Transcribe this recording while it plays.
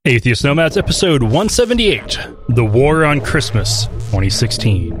Atheist Nomads, episode 178, The War on Christmas,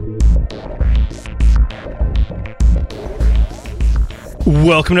 2016.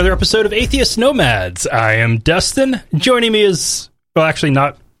 Welcome to another episode of Atheist Nomads. I am Dustin. Joining me is, well, actually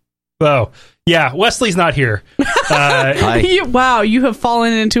not, Wesley's not here. Hi. Wow, you have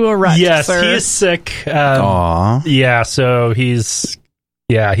fallen into a rut, yes, sir. he is sick. Aww. Yeah, so he's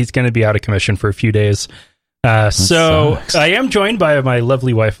going to be out of commission for a few days. So sucks. I am joined by my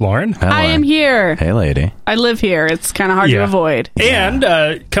lovely wife, Lauren. Hello. I am here. Hey, lady. I live here. It's kind of hard to avoid.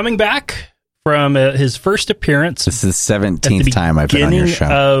 And coming back from his first appearance. This is the 17th time I've been on your show.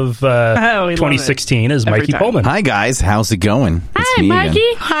 Of 2016 is Every Mikey time. Pullman. Hi, guys. How's it going? It's Hi, me Mikey.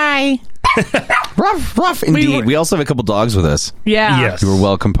 again. Hi. Rough indeed. We also have a couple dogs with us. Yeah. Yes. You are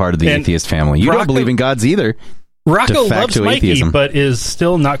welcome part of the And atheist family. You Rocco- don't believe in gods either. Rocco De loves facto Mikey, atheism. but is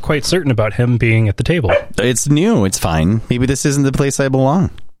still not quite certain about him being at the table. It's new. It's fine. Maybe this isn't the place I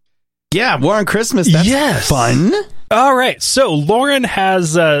belong. Yeah, War on Christmas. That's Yes. fun. All right, so Lauren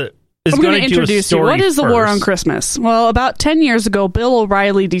has is I'm going going to to do a introduce you. story What is the War on first. Christmas? Well, about 10 years ago, Bill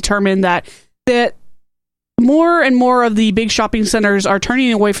O'Reilly determined that more and more of the big shopping centers are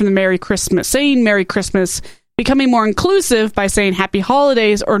turning away from the Merry Christmas, saying Merry Christmas, becoming more inclusive by saying Happy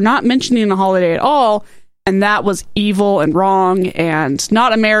Holidays or not mentioning the holiday at all. And that was evil and wrong and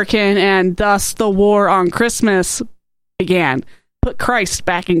not American, and thus the War on Christmas began. Put Christ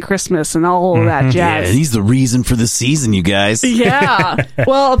back in Christmas and all of that Yeah, jazz. he's the reason for the season, you guys. Yeah.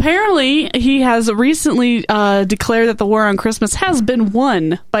 Well, apparently he has recently declared that the War on Christmas has been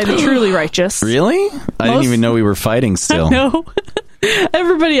won by the truly righteous. Really? I didn't even know we were fighting still. No.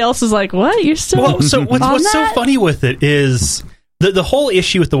 Everybody else is like, what? You're still Well, so what's on so that? funny with it is the whole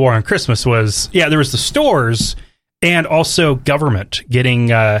issue with the War on Christmas was, there was the stores and also government getting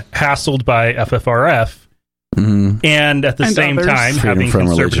hassled by FFRF. And at the And same others. time, Freedom having from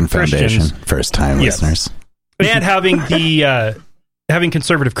Religion conservative Christians, Foundation. First time Yes. listeners. and having the having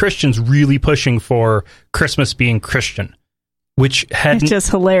conservative Christians really pushing for Christmas being Christian, which hadn't, It's just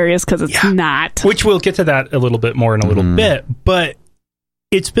hilarious because it's not. which we'll get to that a little bit more in a little bit. But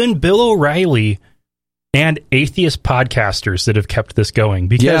it's been Bill O'Reilly and atheist podcasters that have kept this going.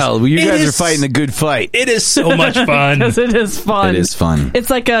 Because You it guys are is- fighting the good fight. It is so much fun. Because it is fun. It is fun. It's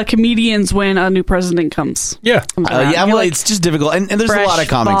like comedians when a new president comes. Yeah, around. You're like, It's just difficult. And there's a fresh lot of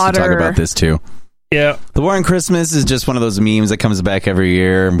comics to talk fodder. about this, too. yeah. The War on Christmas is just one of those memes that comes back every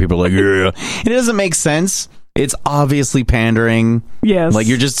year, and people are like, yeah. It doesn't make sense. It's obviously pandering. yes. Like,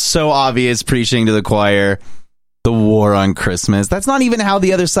 you're just so obvious preaching to the choir. The War on Christmas. That's not even how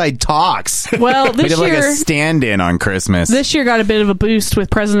the other side talks. Well, We this have like year... a stand-in on Christmas. This year got a bit of a boost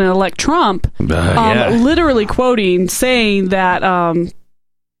with President-elect Trump, literally quoting, saying that,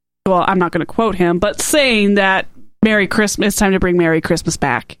 well, I'm not going to quote him, but saying that Merry Christmas, it's time to bring Merry Christmas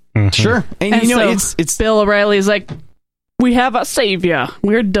back. Sure. And, And you know, so it's Bill O'Reilly is like, we have a savior.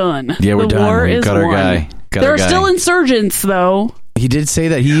 We're done. Yeah, we're the done. war We've is got our won. guy. Got There our are guy. still insurgents, though. He did say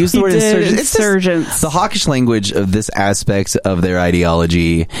that. He used the He word did, insurgent. It's just insurgents. the hawkish language of this aspect of their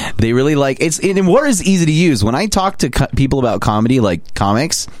ideology. They really like it's. And war is easy to use. When I talk to people about comedy, like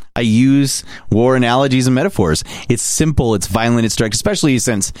comics, I use war analogies and metaphors. It's simple. It's violent. It's direct. Especially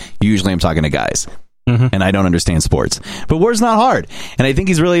since usually I'm talking to guys. And I don't understand sports, but war's not hard. And I think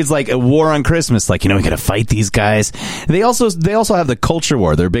it's like a war on Christmas. Like, we got to fight these guys. They also have the culture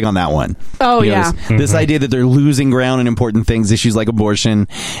war. They're big on that one. Oh, You know, yeah. this idea that they're losing ground in important things, issues like abortion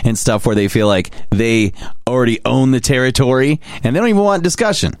and stuff, where they feel like they already own the territory and they don't even want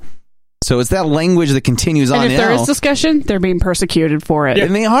discussion. So it's that language that continues on And if there now. is discussion, they're being persecuted for it.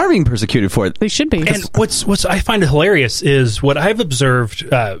 And they are being persecuted for it. They should be. And what's I find hilarious is what I've observed,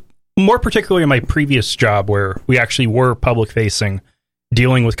 more particularly in my previous job where we actually were public facing,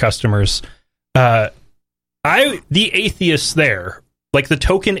 dealing with customers. The atheist there, like the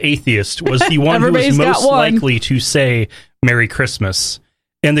token atheist, was the one who was Everybody's got most one. likely to say Merry Christmas,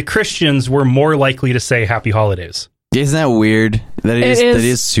 and the Christians were more likely to say Happy Holidays. Isn't that weird? That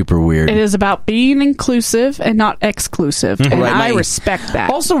is super weird. It is about being inclusive and not exclusive. And Right, I my- respect that.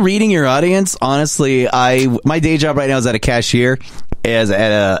 Also, reading your audience, honestly, my day job right now is at a cashier, at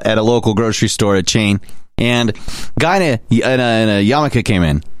a local grocery store, a chain, and guy in a yarmulke came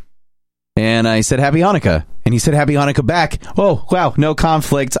in, And I said, Happy Hanukkah. And he said, Happy Hanukkah back. Oh, wow, no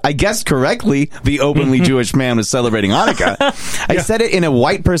conflict. I guessed correctly. The openly Jewish man was celebrating Hanukkah. I said it in a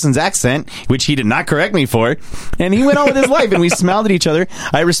white person's accent, which he did not correct me for. And he went on with his life, and we smiled at each other.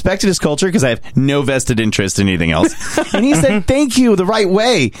 I respected his culture because I have no vested interest in anything else. And he said, thank you, the right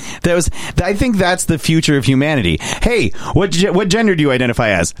way. I think that's the future of humanity. Hey, what gender do you identify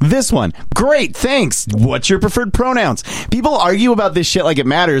as? This one. Great, thanks. What's your preferred pronouns? People argue about this shit like it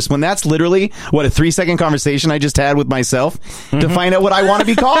matters when that's literally, a 3-second conversation I just had with myself to find out what I want to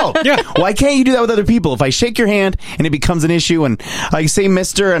be called. Why can't you do that with other people? If I shake your hand and it becomes an issue and I say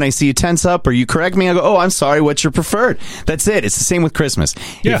mister and I see you tense up or you correct me, I go, oh, I'm sorry, what's your preferred? That's it. It's the same with Christmas.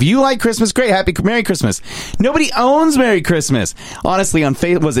 If you like Christmas, great. Merry Christmas. Nobody owns Merry Christmas. Honestly, on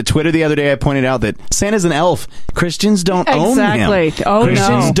Twitter the other day, I pointed out that Santa's an elf. Christians don't own him. Oh,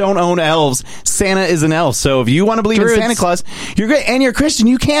 Christians don't own elves. Santa is an elf. So if you want to believe in Santa Claus, you're great. And you're a Christian,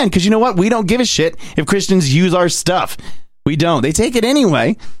 you can. Because you know what? We don't give a shit if Christians use our stuff. We don't. They take it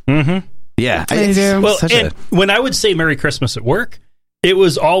anyway. Mm-hmm. Yeah. They do. Well, when I would say Merry Christmas at work, it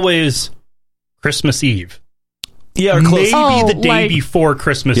was always Christmas Eve. Yeah, or close. Maybe the day before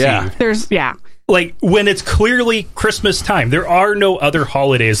Christmas Eve. Like when it's clearly Christmas time. There are no other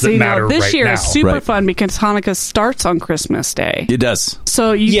holidays that matter right now. This year is super fun because Hanukkah starts on Christmas Day. It does.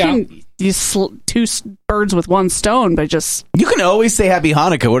 So you can two birds with one stone by just... You can always say Happy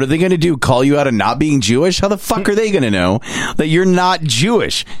Hanukkah. What are they going to do? Call you out on not being Jewish? How the fuck are they going to know that you're not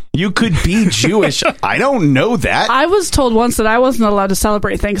Jewish? You could be Jewish. I don't know that. I was told once that I wasn't allowed to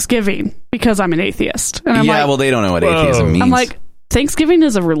celebrate Thanksgiving because I'm an atheist. And I'm well, they don't know what atheism means. I'm like, Thanksgiving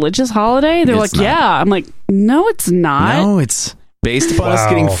is a religious holiday? They're like, yeah. I'm like, no, it's not. No, it's based upon us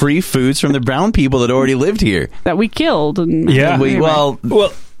getting free foods from the brown people that already lived here. That we killed. And Well,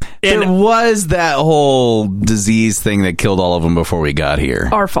 there was that whole disease thing that killed all of them before we got here.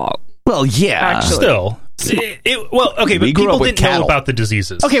 Our fault. Well, yeah. Actually. Still. But people didn't know about the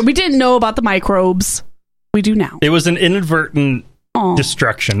diseases. Okay, we didn't know about the microbes. We do now. It was an inadvertent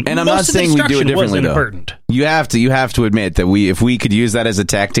destruction. And I'm not saying we do it differently, though. You have to admit that if we could use that as a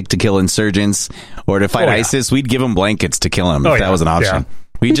tactic to kill insurgents or to fight ISIS, we'd give them blankets to kill them if that was an option. Yeah.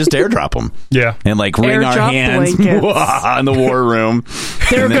 We'd just airdrop them. Yeah. And wring our hands in the war room.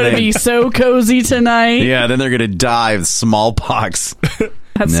 They're going to be so cozy tonight. Yeah, then they're going to die of smallpox.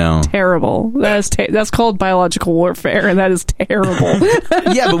 That's terrible. That's called biological warfare, and that is terrible.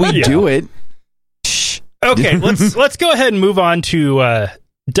 Yeah, but we do it. Okay, let's go ahead and move on to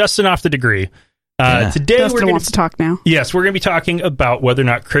dusting off the degree. Today Dustin wants to talk now. Yes, we're going to be talking about whether or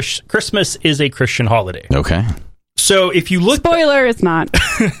not Christmas is a Christian holiday. Okay. So if you look... Spoiler, it's not.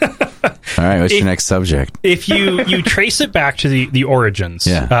 All right, what's your next subject? If you trace it back to the origins,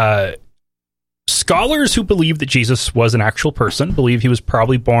 scholars who believe that Jesus was an actual person believe he was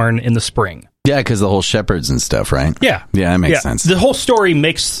probably born in the spring. Yeah, because the whole shepherds and stuff, right? Yeah. Yeah, that makes sense. The whole story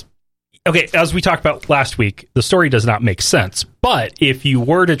makes... Okay, as we talked about last week, the story does not make sense. But if you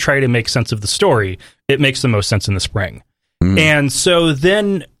were to try to make sense of the story, it makes the most sense in the spring. And so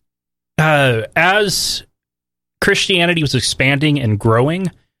then, as Christianity was expanding and growing,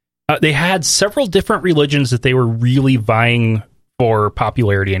 they had several different religions that they were really vying for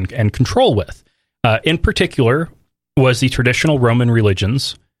popularity and control with. In particular, was the traditional Roman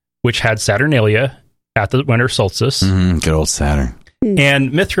religions, which had Saturnalia at the winter solstice. Good old Saturn.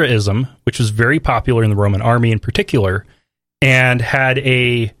 And Mithraism, which was very popular in the Roman army in particular, and had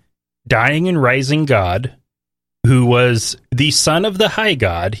a dying and rising god who was the son of the high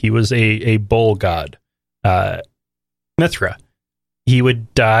god. He was a bull god, Mithra. He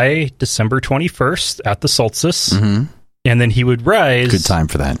would die December 21st at the solstice, and then he would rise. Good time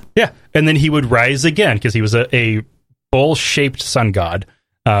for that. Yeah, and then he would rise again because he was a bull-shaped sun god.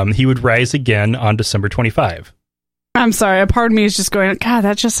 He would rise again on December 25. I'm sorry, a part of me is just going, God,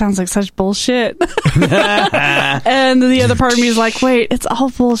 that just sounds like such bullshit. And the other part of me is like, wait, it's all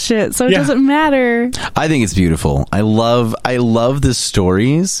bullshit, so it doesn't matter. I think it's beautiful. I love the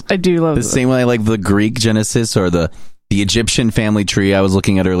stories. I do love the same way I like the Greek Genesis or the Egyptian family tree I was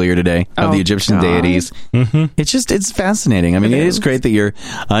looking at earlier today of the Egyptian deities. It's fascinating. I mean, it is great that you're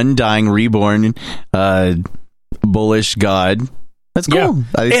undying, reborn, bullish God. That's cool.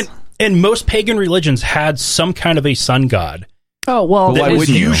 Yeah. And most pagan religions had some kind of a sun god. Oh, well, that was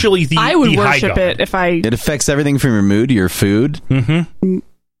usually the I would the worship high god. it if I... It affects everything from your mood to your food.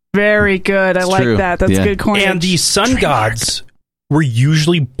 Very good. I like that. That's good coinage. And the sun gods were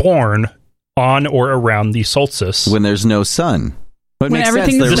usually born on or around the solstice. When there's no sun. When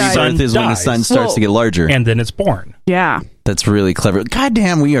everything the rebirth is when the sun starts to get larger. And then it's born. Yeah. That's really clever. God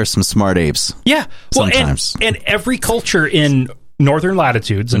damn, we are some smart apes. Yeah. Sometimes. And every culture in northern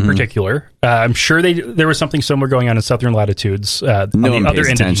latitudes in particular. I'm sure there was something similar going on in southern latitudes. On No the one other pays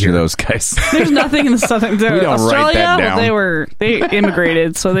end of the attention year. to those guys. There's nothing in the southern. don't write Australia, that down. they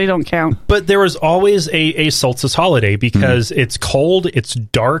immigrated, so they don't count. But there was always a solstice holiday because it's cold, it's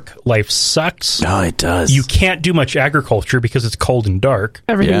dark, life sucks. No, it does. You can't do much agriculture because it's cold and dark.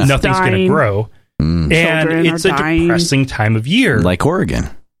 Everything's Nothing's going to dying. grow. And Children it's a are dying. depressing time of year. like Oregon.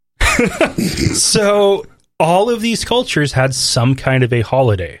 So all of these cultures had some kind of a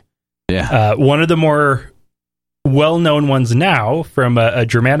holiday. Yeah. One of the more well-known ones now from a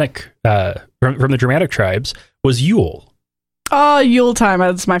Germanic from the Germanic tribes was Yule. Oh, Yule time.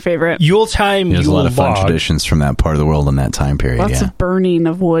 That's my favorite. Yule time. There's Yule a lot of fun log, traditions from that part of the world in that time period. Lots yeah. of burning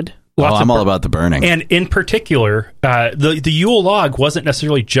of wood. lots of I'm all about the burning. And in particular, the Yule log wasn't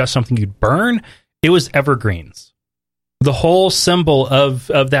necessarily just something you'd burn. It was evergreens. The whole symbol of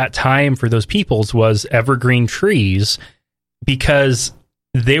that time for those peoples was evergreen trees, because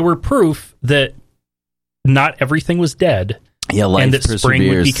they were proof that not everything was dead, Yeah, life and that spring would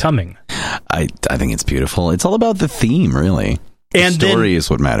be perseveres. coming. I think it's beautiful. It's all about the theme, really. And the story then is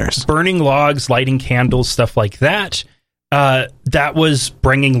what matters. burning logs, lighting candles, stuff like that. That was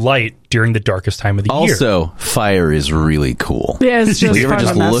bringing light during the darkest time of the year. Also, fire is really cool. Yeah, it's just You ever fun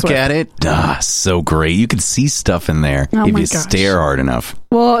just to mess look with. at it? So great. You can see stuff in there Oh if my you gosh. stare hard enough.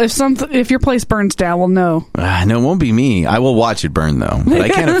 Well, if your place burns down, we'll know. No, it won't be me. I will watch it burn though. But I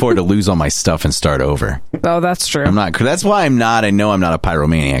can't afford to lose all my stuff and start over. Oh, that's true. I'm not. That's why I'm not. I know I'm not a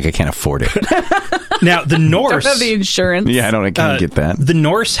pyromaniac. I can't afford it. Now, the Don't Norse, have the insurance. Yeah, I can't get that. the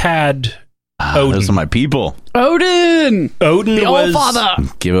Norse had Odin. Those are my people. Odin, Odin the was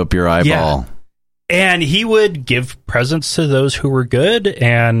Allfather. Give up your eyeball. and he would give presents to those who were good,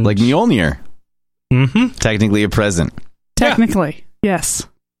 and Like Mjolnir. Mhm. Technically a present. Technically, yes.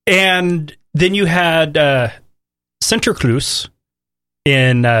 And then you had Sinterklaas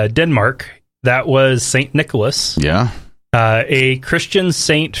in Denmark. That was Saint Nicholas, Yeah. a Christian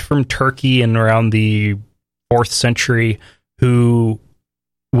saint from Turkey in around the 4th century, who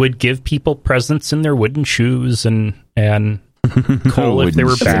would give people presents in their wooden shoes and coal if they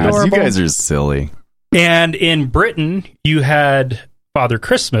were Wooden bad. shoes. You adorable. guys are silly. And in Britain, you had Father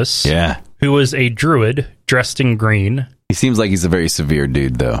Christmas, Yeah. who was a druid dressed in green. He seems like he's a very severe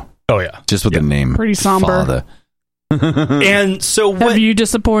dude, though. Oh, yeah. Just with the name. Pretty somber. Father. And so Have what... you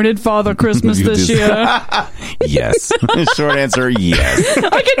disappointed Father Christmas You this just- year? Yes. Short answer, yes. I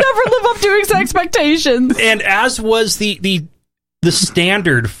can never live up to his expectations. And as was the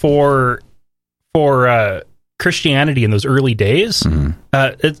standard for Christianity in those early days,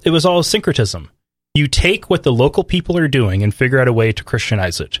 it was all syncretism. You take what the local people are doing and figure out a way to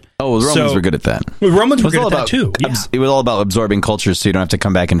Christianize it. Oh, the Romans So- were good at that. Romans It were was good all at that about too. Yeah. It was all about absorbing cultures so you don't have to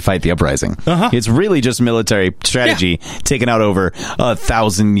come back and fight the uprising. Uh-huh. It's really just military strategy taken out over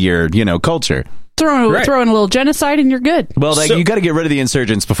 1,000-year, culture. Throw in Right. a little genocide and you're good. Well, So- you got to get rid of the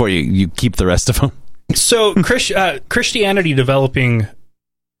insurgents before you keep the rest of them. So Christianity developing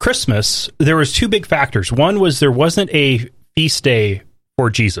Christmas, there was two big factors. One was there wasn't a feast day for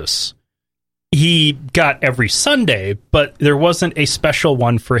Jesus. He got every Sunday, but there wasn't a special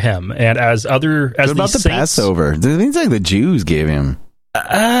one for him. And as What about these the saints, Passover? It seems like the Jews gave him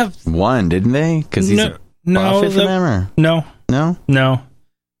one, didn't they? Because he's a prophet for them, or no, no?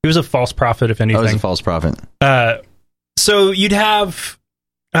 he was a false prophet, if Oh, he's a anything. false prophet. So you'd have.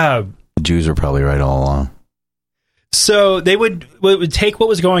 The Jews were probably right all along. So they would take what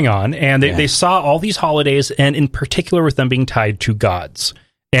was going on, and they saw all these holidays, and in particular with them being tied to gods.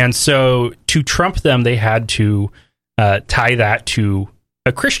 And so to trump them, they had to tie that to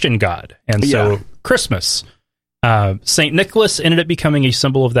a Christian god. And so Christmas. St. Nicholas ended up becoming a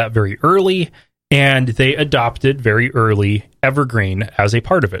symbol of that very early, and they adopted very early evergreen as a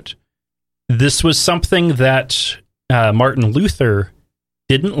part of it. This was something that Martin Luther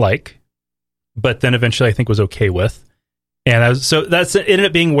didn't like, but then eventually I think was okay with. And so that's it ended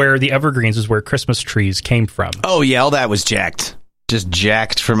up being where the evergreens is where Christmas trees came from. Oh, yeah, all that was jacked. Just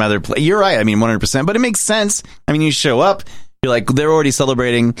jacked from other places. You're right, 100%, but it makes sense. You show up, you're like, they're already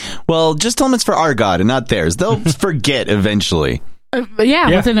celebrating. Well, just tell them it's for our God and not theirs. They'll forget eventually.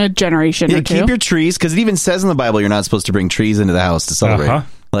 Yeah, within a generation or two. Keep your trees, because it even says in the Bible you're not supposed to bring trees into the house to celebrate. Uh-huh.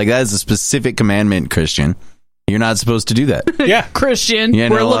 Like, that is a specific commandment, Christian. You're not supposed to do that. Yeah. Christian, Yeah,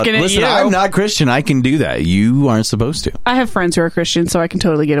 we're no, looking at listen, you. I'm not Christian. I can do that. You aren't supposed to. I have friends who are Christian, so I can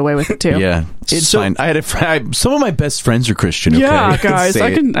totally get away with it too. Yeah, it's So- fine. I had a friend. Some of my best friends are Christian. Okay? Yeah, guys, Say I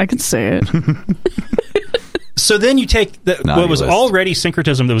it. can say it. So then you take what was list. already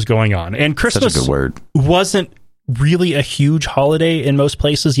syncretism that was going on, and Such a Christmas good word. wasn't really a huge holiday in most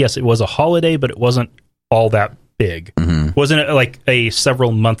places. Yes, it was a holiday, but it wasn't all that big. Mm-hmm. Wasn't like a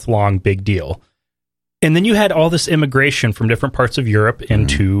several month long big deal. And then you had all this immigration from different parts of Europe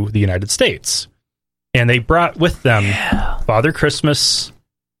into the United States. And they brought with them Father Christmas,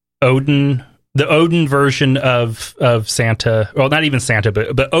 Odin, the Odin version of Santa. Well, not even Santa,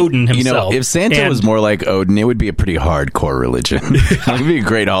 but Odin himself. If Santa was more like Odin, it would be a pretty hardcore religion. It would be a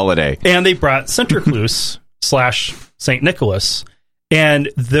great holiday. And they brought Sinterklaas / St. Nicholas. And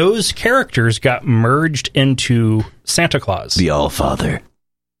those characters got merged into Santa Claus. The All-Father.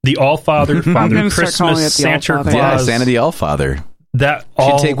 The All-Father, Father gonna start calling it Christmas, the Santa All-Father. Yeah, Claus. Santa the All-Father. That Should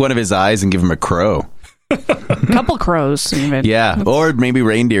all take one of his eyes and give him a crow. A couple crows, even. Yeah, or maybe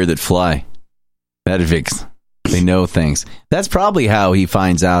reindeer that fly. That fix. They know things. That's probably how he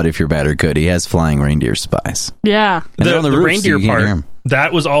finds out if you're bad or good. He has flying reindeer spies. Yeah. And they're on the roof, so reindeer you can't hear part 'em.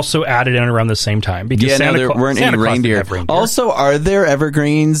 that was also added in around the same time because Yeah, Santa no, there Cla- weren't Santa any Claus didn't reindeer. have reindeer. Also, are there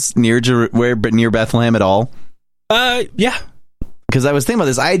evergreens near Bethlehem at all? Yeah. Because I was thinking about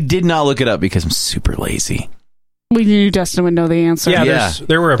this. I did not look it up because I'm super lazy. We knew Destin would know the answer. Yeah,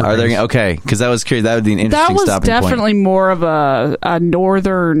 there were Are evergreens. there? Okay, because I was curious. That would be an That interesting was stopping definitely more of a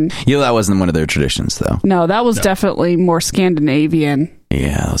northern. point. Yeah, that wasn't one of their traditions, though. No, that was definitely more Scandinavian,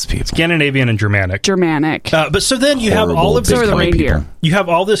 Yeah, those people. Scandinavian and Germanic. Germanic. But so then you have Horrible all of So this are the white reindeer. people. you have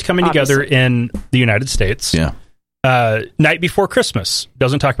all this coming together in the United States. Yeah. Night Before Christmas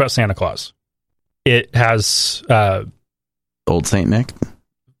doesn't talk about Santa Claus. It has Old Saint Nick.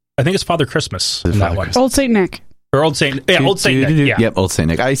 I think it's Father Christmas in that Father one. Christmas. Old Saint Nick. Or Old Saint Nick. Yeah. Yep, Old Saint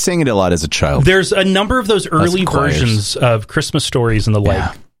Nick. I sang it a lot as a child. There's a number of those early choirs. versions of Christmas stories and the like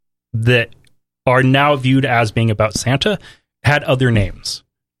Yeah. that are now viewed as being about Santa had other names,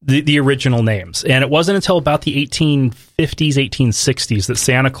 the original names. And it wasn't until about the 1850s, 1860s that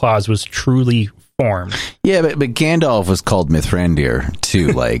Santa Claus was truly formed. Yeah, but Gandalf was called Mithrandir too.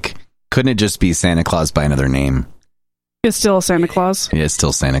 Like, couldn't it just be Santa Claus by another name? It's still a Santa Claus. Yeah, it's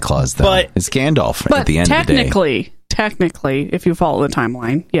still Santa Claus, though. But- it's Gandalf But at the end of the day. technically, if you follow the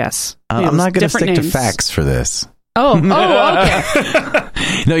timeline, yes. It I'm was not going to different stick to names. facts for this. Oh, okay.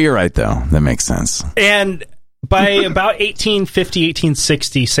 No, you're right, though. That makes sense. And by about 1850,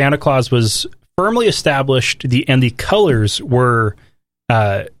 1860, Santa Claus was firmly established, and the colors were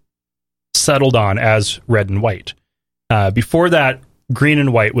settled on as red and white. Before that, green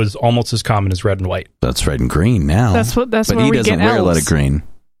and white was almost as common as red and white. That's red and green now. That's but where he we doesn't get wear a lot elves. of green.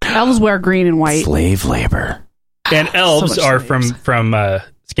 Elves wear green and white. Slave labor. And elves much are slaves. from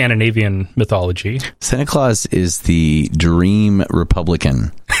Scandinavian mythology. Santa Claus is the dream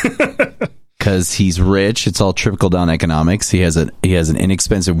Republican. Because he's rich, it's all trickle down economics. He has an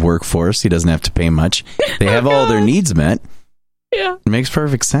inexpensive workforce. He doesn't have to pay much. They have all their needs met. Yeah. It makes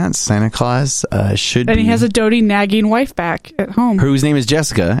perfect sense. Santa Claus should And be. he has a doting, nagging wife back at home. whose name is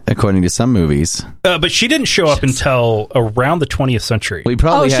Jessica, according to some movies. But she didn't show up until around the 20th century. Well, he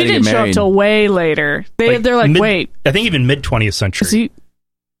probably Oh, had she to get didn't show up married. till way later. They're like, wait, I think even mid 20th century. is he?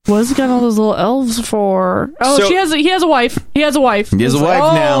 What has he got all those little elves for? Oh, So- he has a wife. He has a wife. He has a It's wife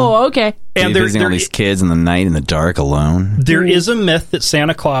like, now. Oh, okay. And He's there, visiting all there, these kids in the night in the dark alone. there is a myth that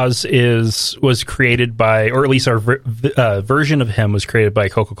Santa Claus was created by, or at least our version of him was created by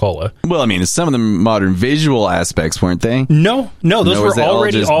Coca-Cola. Well, I mean, some of the modern visual aspects, weren't they? No, those No, was were they all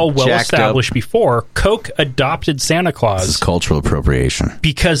already just all well jacked established before. Coke adopted Santa This is Claus cultural appropriation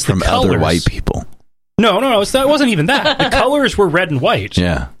because from the colors. other white people. No, it wasn't even that. The colors were red and white.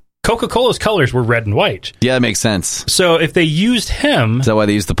 Yeah. Coca-Cola's colors were red and white. Yeah, that makes sense. So if they used him, Is that why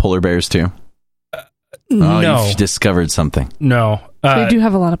they use the polar bears too? no, You've discovered something. no. They do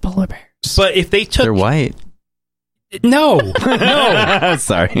have a lot of polar bears. But if they took They're white. no,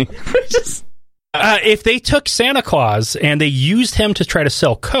 Sorry. if they took Santa Claus and they used him to try to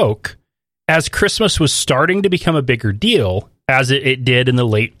sell Coke, as Christmas was starting to become a bigger deal, as it did in the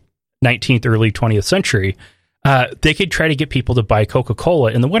late 19th, early 20th century, they could try to get people to buy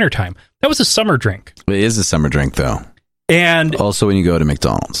Coca-Cola in the wintertime. That was a summer drink. It is a summer drink, though. And Also, when you go to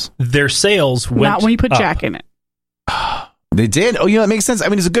McDonald's, their sales went Not when you put up. Jack in it. they did. Oh, that makes sense. I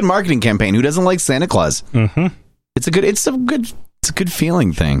mean, it's a good marketing campaign. Who doesn't like Santa Claus? Mm-hmm. It's a good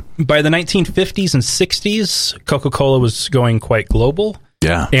feeling thing. By the 1950s and 60s, Coca-Cola was going quite global,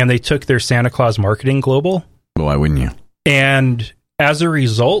 Yeah. and they took their Santa Claus marketing global. Well, why wouldn't you? And as a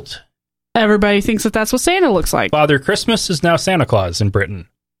result, Everybody thinks that that's what Santa looks like. Father Christmas is now Santa Claus in Britain,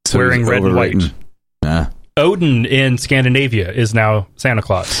 So wearing he's red and white. overwritten. Yeah. Odin in Scandinavia is now Santa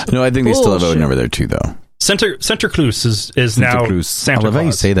Claus. No, I think they still have Bullshit. Odin over there too, though. Santa Claus is now Cruz. Santa I love how you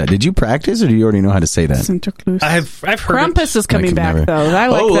Claus. say that. Did you practice, or do you already know how to say that? Santa Claus. I've heard Krampus is coming I could back never. though. I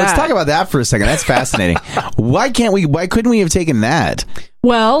like that. let's talk about that for a second. That's fascinating. Why couldn't we have taken that?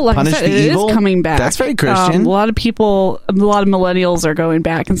 Well, like Punish I said, the it evil? is coming back. That's very Christian. A lot of millennials are going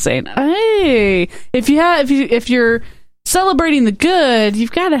back and saying, "Hey, if you're celebrating the good,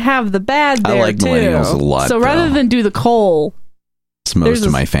 you've got to have the bad there I like too." millennials a lot, So rather though. than do the coal, It's most There's of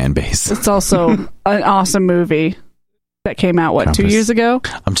a- my fan base. it's also an awesome movie that came out 2 Krampus. years ago.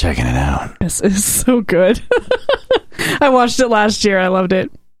 I'm checking it out. It's so good. I watched it last year. I loved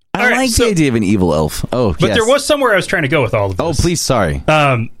it. I All right, like so- the idea of an evil elf. Oh, But yes. there was somewhere I was trying to go with all of this. Oh, please, sorry.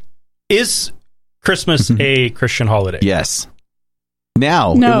 Is Christmas a Christian holiday? Yes.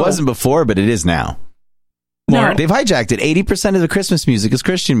 Now, No. it wasn't before, but it is now. No. They've hijacked it. 80% of the Christmas music is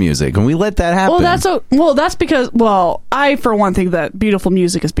Christian music, and we let that happen. That's because I for one think that beautiful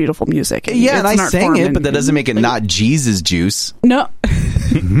music is beautiful music. yeah, and It's I an art sang form, it, but and- that doesn't make it not Jesus juice. No.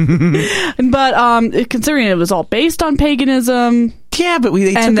 But considering it was all based on paganism, Yeah, but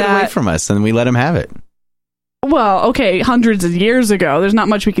they took And it away that- from us, and we let them have it. well, okay, hundreds of years ago, there's not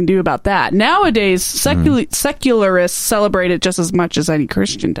much we can do about that. Nowadays, secularists celebrate it just as much as any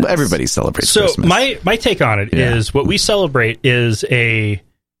Christian does. Everybody celebrates So Christmas. my take on it is Yeah. what we celebrate is a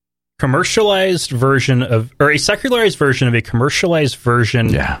commercialized version of, or a secularized version of a commercialized version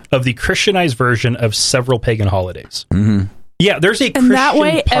Yeah. of the Christianized version of several pagan holidays. Mm-hmm. Yeah, there's a And Christian that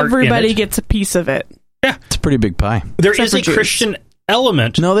way, part in everybody it. gets a piece of it. It's a pretty big pie. There Except is a for Jews. Christian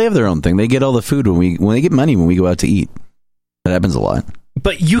element, No, they have their own thing. They get all the food when they get money when we go out to eat. That happens a lot.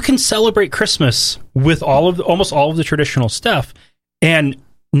 but you can celebrate Christmas with almost all of the traditional stuff and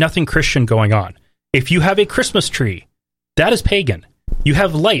nothing Christian going on. If you have a Christmas tree, that is pagan. You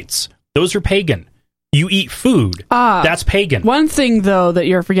have lights, those are pagan. You eat food, that's pagan. One thing, though, that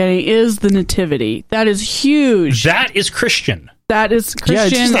you're forgetting is the nativity. That is huge. That is Christian. That is Yeah,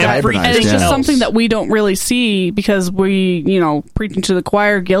 it's Christian, just Everything and it's just yeah. something that we don't really see because we, preaching to the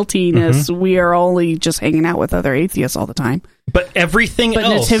choir, guiltiness. We are only just hanging out with other atheists all the time. But everything But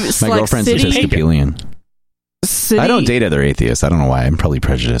else, nativity, My like girlfriend's city, Episcopalian. city, I don't date other atheists. I don't know why. I'm probably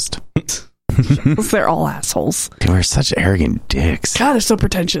prejudiced. they're all assholes. They were such arrogant dicks. God, they're so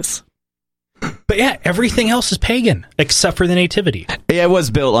pretentious. but yeah, everything else is pagan except for the nativity. Yeah, it was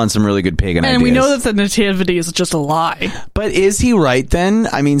built on some really good pagan And ideas. we know that the nativity is just a lie. But is he right then?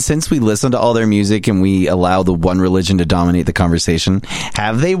 I mean, since we listen to all their music and we allow the one religion to dominate the conversation,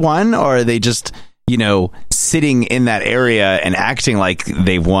 have they won, or are they just, sitting in that area and acting like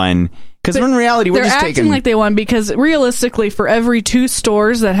they've won? Because in reality, we're They're just acting taking like they won because realistically, for every 2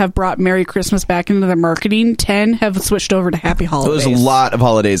 stores that have brought Merry Christmas back into their marketing, 10 have switched over to Happy Holidays. There's a lot of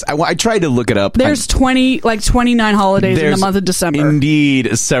holidays. I tried to look it up. There's 29 holidays in the There's month of December.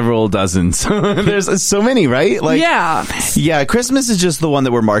 Indeed, several dozens. There's so many, right? Yeah, Christmas is just the one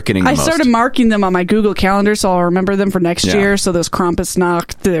that we're marketing the I most. started marking them on my Google Calendar, so I'll remember them for next Yeah. year. So there's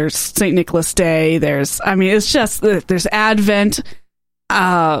Krampusnacht, there's St. Nicholas Day, there's Advent.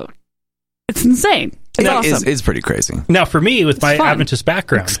 It's insane. It's awesome. It's pretty crazy. Now, for me, with my fun. Adventist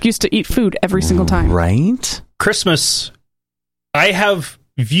background, Excuse to eat food every single time. Right? Christmas, I have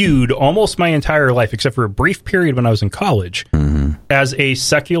viewed almost my entire life, except for a brief period when I was in college, as a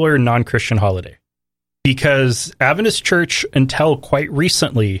secular, non-Christian holiday. Because Adventist Church, until quite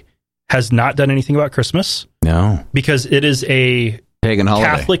recently, has not done anything about Christmas, No. because it is a Pagan holiday.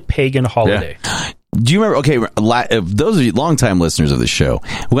 Catholic pagan holiday. Do you remember? Okay, those are longtime listeners of the show.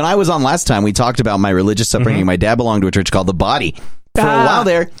 When I was on last time, we talked about my religious upbringing. My dad belonged to a church called The Body. For a while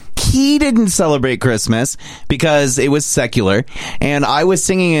there, he didn't celebrate Christmas because it was secular. And I was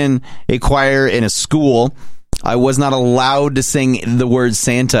singing in a choir in a school. I was not allowed to sing the word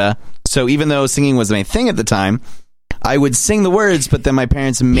Santa. So even though singing was my thing at the time, I would sing the words, but then my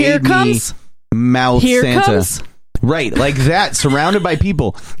parents made me mouth Here Santa. comes. Right, like that, surrounded by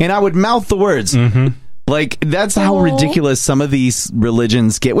people. And I would mouth the words. Like, that's how Oh. ridiculous some of these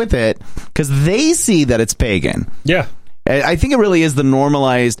religions get with it, because they see that it's pagan. Yeah. I think it really is the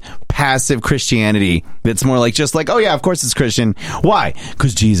normalized passive Christianity that's more like, just like, oh yeah, of course it's Christian. Why?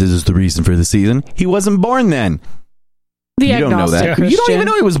 Because Jesus is the reason for the season. He wasn't born then. The You don't know agnostic that. Christian. You don't even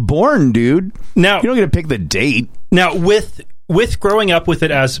know he was born, dude. Now, You don't get to pick the date. Now, with growing up with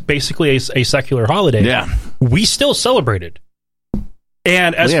it as basically a secular holiday, Yeah. we still celebrated.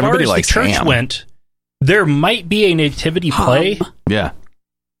 And as Well, far everybody as the likes church ham. went, there might be a nativity play. Yeah.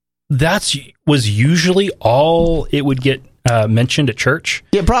 Was usually all it would get mentioned at church.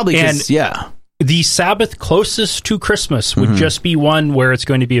 Yeah, probably. And- Yeah. The Sabbath closest to Christmas would Mm-hmm. just be one where it's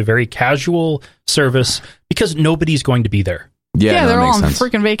going to be a very casual service because nobody's going to be there. Yeah, they're that all on makes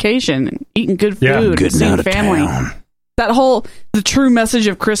sense. freaking vacation, and eating good food, Yeah. and Getting seeing out of family. town. That whole the true message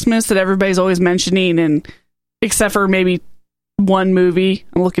of Christmas that everybody's always mentioning, and except for maybe one movie,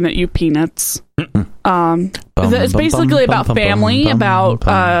 I'm looking at you, Peanuts. It's basically about family,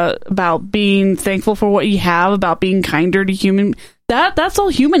 about being thankful for what you have, about being kinder to human. That's all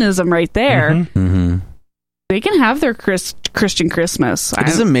humanism right there. Mm-hmm. They can have their Christian Christmas. It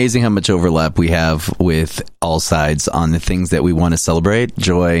is amazing how much overlap we have with all sides on the things that we want to celebrate: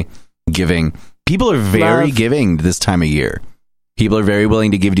 joy, giving. People are very Love. giving this time of year. People are very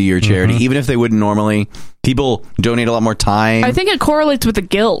willing to give to your charity, even if they wouldn't normally. People donate a lot more time. I think it correlates with the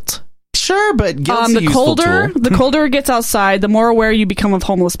guilt. Sure, but guilt's a useful tool. The colder it gets outside, the more aware you become of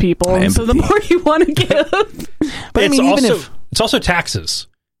homeless people, and so the more you want to give. But I it's mean, even also if it's also taxes.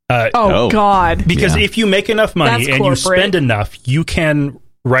 Oh God! Because Yeah. if you make enough money That's and you corporate. spend enough, you can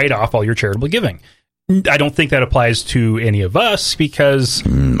write off all your charitable giving. I don't think that applies to any of us because I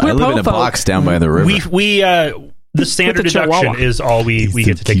live in a po-folk. box down by the river. the standard With the deduction Chihuahua. is all we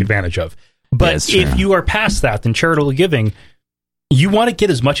get to take advantage of. But That's true. if you are past that, then charitable giving, you want to get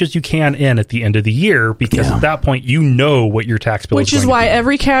as much as you can in at the end of the year because Yeah. at that point you know what your tax bill Which is is going why to be.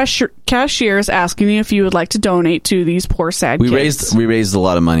 every cashier is asking you if you would like to donate to these poor sad we kids. raised a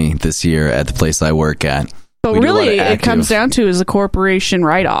lot of money this year at the place I work at. But we do a lot really, of it comes active- down to is a corporation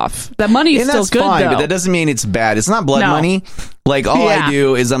write-off. That money is And still that's good, fine, though. but that doesn't mean it's bad. It's not blood No. money. Like, all Yeah. I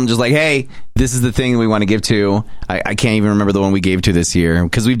do is I'm just like, hey, this is the thing we want to give to. I can't even remember the one we gave to this year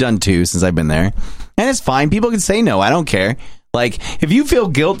because we've done 2 since I've been there. And it's fine. People can say no. I don't care. Like, if you feel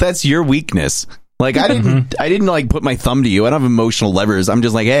guilt, that's your weakness. Like, I didn't like put my thumb to you. I don't have emotional levers. I'm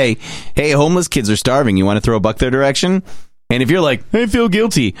just like, hey, homeless kids are starving. You want to throw a buck their direction? And if you're like, I feel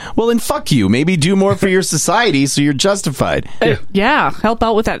guilty, well, then fuck you. Maybe do more for your society so you're justified. Yeah, help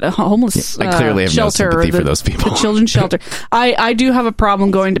out with that homeless I clearly have no shelter. sympathy or the, for those people. The children's shelter. I do have a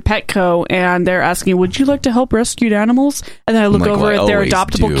problem going to Petco, and they're asking, would you like to help rescued animals? And then I look like, over well, I at their always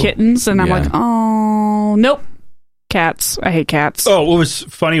adoptable do. kittens, and I'm Yeah. like, oh, nope. Cats. I hate cats. Oh, what was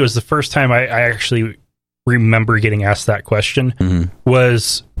funny was the first time I actually remember getting asked that question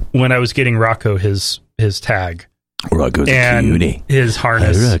was when I was getting Rocco his tag Rocco's and a cutie. his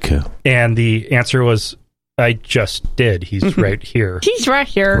harness. Rocco. And the answer was, I just did. He's right here. He's right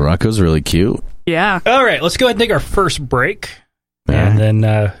here. Rocco's really cute. Yeah. All right, let's go ahead and take our first break. All And right. then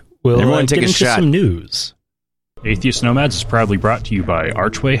we'll Everyone take get a into shot. some news. Atheist Nomads is proudly brought to you by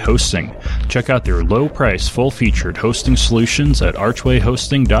Archway Hosting. Check out their low-price, full-featured hosting solutions at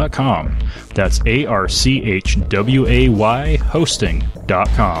archwayhosting.com. That's ARCHWAY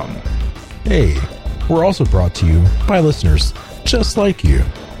hosting.com. Hey, we're also brought to you by listeners just like you.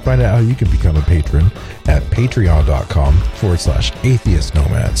 Find out how you can become a patron at patreon.com/atheist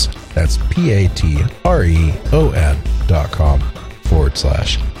nomads. That's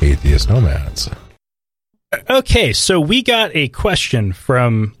patreon.com/atheist nomads. Okay, so we got a question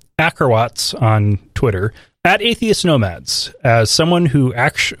from Acrowatts on Twitter at Atheist Nomads. As someone who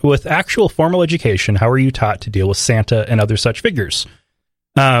with actual formal education, how are you taught to deal with Santa and other such figures?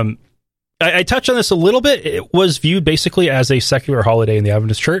 I touched on this a little bit. It was viewed basically as a secular holiday in the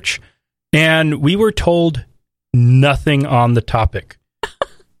Adventist Church, and we were told nothing on the topic.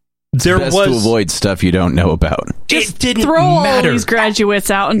 There Best to avoid stuff you don't know about. It didn't Throw matter. all these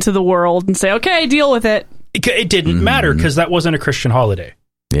graduates out into the world and say, okay, deal with it. It didn't matter because that wasn't a Christian holiday.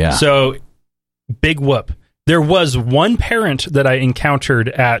 Yeah. So, big whoop. There was one parent that I encountered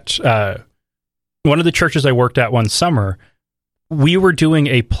at one of the churches I worked at one summer. We were doing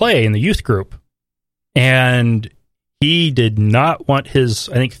a play in the youth group, and he did not want his,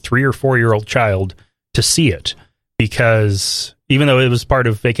 I think, 3 or 4-year-old child to see it because even though it was part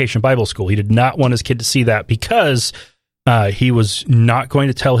of Vacation Bible School, he did not want his kid to see that because he was not going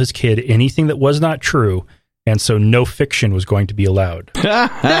to tell his kid anything that was not true. And so no fiction was going to be allowed.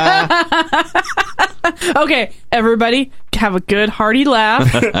 Okay, everybody, have a good hearty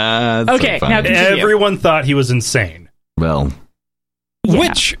laugh. Okay, now continue. Everyone thought he was insane. well, Yeah.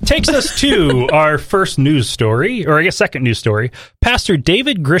 Which takes us to our first news story, or I guess second news story. Pastor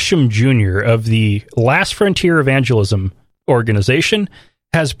David Grisham Jr. of the Last Frontier Evangelism organization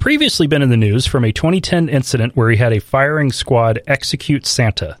has previously been in the news from a 2010 incident where he had a firing squad execute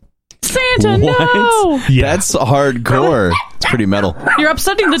Santa. Santa, what? no! Yeah. That's hardcore. It's pretty metal. You're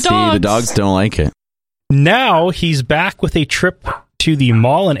upsetting the dogs. See, the dogs don't like it. Now he's back with a trip to the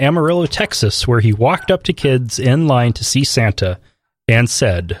mall in Amarillo, Texas, where he walked up to kids in line to see Santa and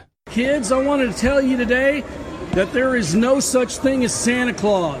said, Kids, I wanted to tell you today that there is no such thing as Santa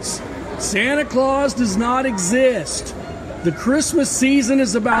Claus. Santa Claus does not exist. The Christmas season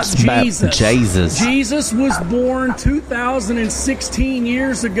is about about Jesus. Jesus. Jesus was born 2016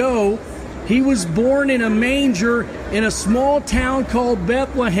 years ago. He was born in a manger in a small town called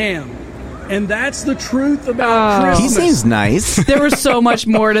Bethlehem. And that's the truth about Christmas. He seems nice. There was so much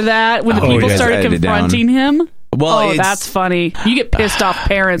more to that when the Oh, you people guys started edited it down. confronting him. Well, oh, it's- that's funny. You get pissed off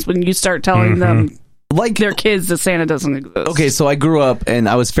parents when you start telling them Like their kids that Santa doesn't exist. Okay, so I grew up and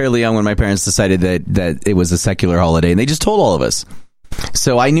I was fairly young when my parents decided that it was a secular holiday, and they just told all of us.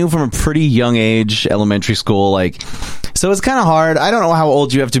 So I knew from a pretty young age, elementary school, so it's kind of hard. I don't know how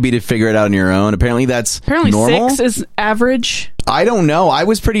old you have to be to figure it out on your own. Apparently that's normal. 6 is average. I don't know. I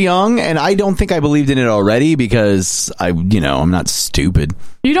was pretty young, and I don't think I believed in it already because I'm not stupid.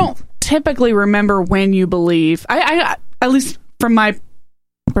 You don't typically remember when you believe. I at least from my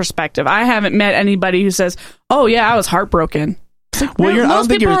perspective, I haven't met anybody who says, "Oh yeah, I was heartbroken." It's like, Well, no, I don't most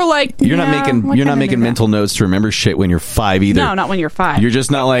think people you're are like, you're yeah, not I making kinda knew that. mental notes to remember shit when you're 5 either. No, not when you're 5. You're just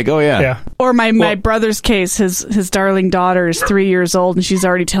not like, oh yeah. Yeah. Or my brother's case, his darling daughter is 3 years old, and she's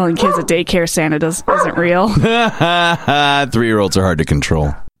already telling kids at daycare Santa isn't real. 3-year-olds are hard to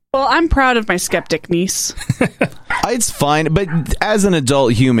control. Well, I'm proud of my skeptic niece. It's fine, but as an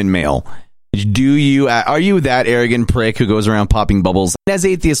adult human male, are you that arrogant prick who goes around popping bubbles? As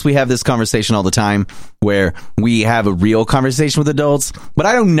atheists, we have this conversation all the time where we have a real conversation with adults, but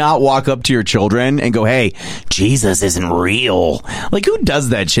I do not walk up to your children and go, "Hey, Jesus isn't real." Like, who does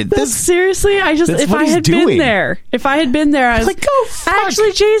that shit? Seriously, that's if what I he's had doing. been there, I was like, go fuck.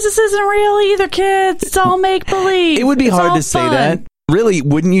 Actually, Jesus isn't real either, kids. It's all make believe. It would be It's hard all to say fun. that. Really,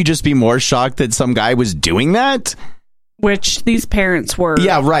 wouldn't you just be more shocked that some guy was doing that? Which these parents were.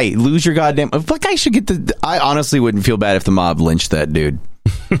 Yeah, right. Lose your goddamn... Fuck, I should get I honestly wouldn't feel bad if the mob lynched that dude.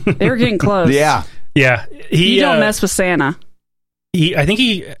 They were getting close. Yeah. Yeah. You don't mess with Santa. I think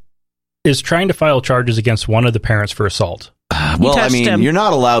he is trying to file charges against one of the parents for assault. Well, I touched mean, him. you're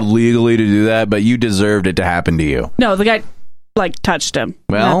not allowed legally to do that, but you deserved it to happen to you. No, the guy touched him.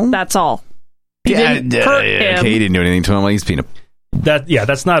 Well, that's all. He didn't hurt him. Okay, he didn't do anything to him. Like, he's being a...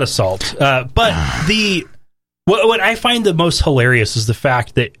 That's not assault. But what I find the most hilarious is the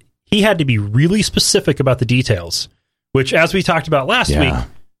fact that he had to be really specific about the details, which, as we talked about last week,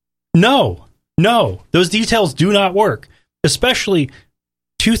 no, those details do not work, especially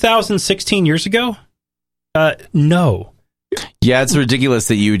 2016 years ago. No. Yeah, it's ridiculous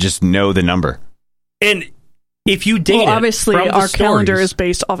that you just know the number. And if you date obviously, from the our calendar stories- is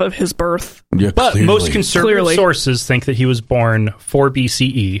based off of his birth. Yeah, But clearly. most conservative Clearly. sources think that he was born 4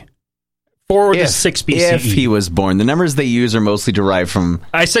 BCE. 4 to 6 BCE. If he was born. The numbers they use are mostly derived from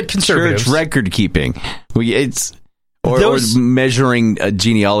I said conservatives. church record keeping. Or Those- measuring a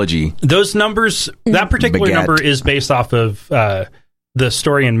genealogy. Those numbers, that particular Baguette. number is based off of the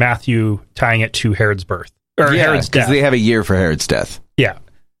story in Matthew tying it to Herod's birth. Or Herod's because death. they have a year for Herod's death. Yeah.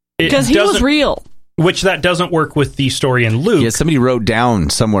 It Because he was doesn't- real. Which that doesn't work with the story in Luke. Yeah, somebody wrote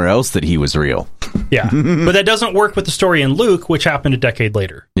down somewhere else that he was real. Yeah. But that doesn't work with the story in Luke, which happened a decade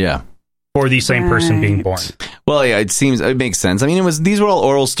later. Yeah. For the same person being born. Well, yeah, it makes sense. I mean, these were all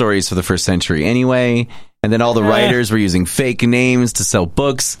oral stories for the first century anyway, and then all the writers were using fake names to sell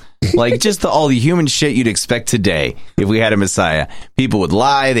books, like just all the human shit you'd expect today if we had a Messiah. People would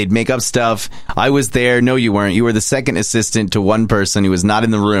lie, they'd make up stuff. I was there. No, you weren't. You were the second assistant to one person who was not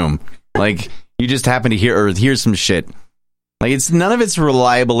in the room. Like, you just happened to hear some shit. Like, none of it's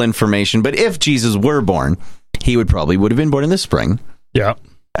reliable information. But if Jesus were born, he would have been born in the spring. Yeah.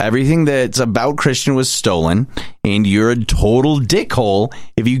 Everything that's about Christian was stolen, and you're a total dickhole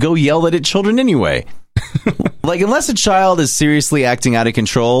if you go yell at children anyway. Like, unless a child is seriously acting out of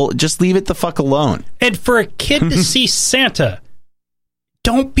control, just leave it the fuck alone. And for a kid to see Santa,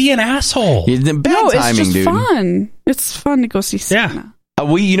 don't be an asshole. Bad No, timing, it's just dude. fun. It's fun to go see Santa. Yeah.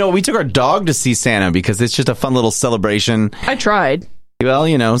 We took our dog to see Santa because it's just a fun little celebration. I tried.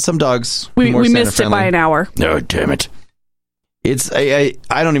 Well, some dogs We more missed it Santa-friendly. by an hour. Oh, damn it. I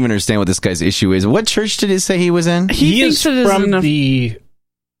don't even understand what this guy's issue is. What church did it say he was in? He is thinks it is from enough. the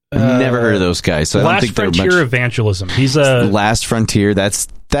Never heard of those guys, so I don't Last think they're Frontier much. Evangelism. He's a Last Frontier.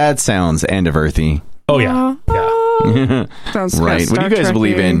 That sounds end of earthy. oh yeah. Sounds Right. kinda What do you guys Star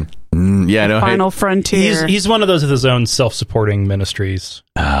believe Trek-y. in? Yeah, no. Final Frontier. He's one of those with his own self-supporting ministries.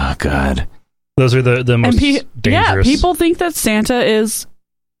 Oh God. Those are the most dangerous. People think that Santa is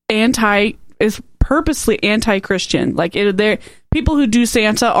purposely anti-Christian. Like they're people who do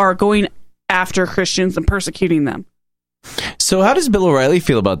Santa are going after Christians and persecuting them. So how does Bill O'Reilly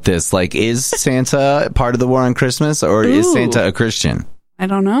feel about this? Like, is Santa part of the war on Christmas, or is Ooh. Santa a Christian? I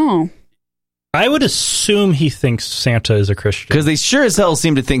don't know. I would assume he thinks Santa is a Christian. Because they sure as hell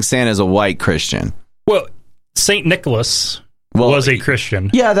seem to think Santa's a white Christian. Well, Saint Nicholas Well, was a Christian.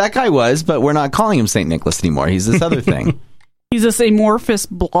 Yeah, that guy was, but we're not calling him St. Nicholas anymore. He's this other thing. He's this amorphous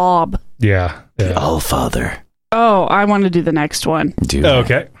blob. Yeah. All Father. Oh, I want to do the next one. Dude.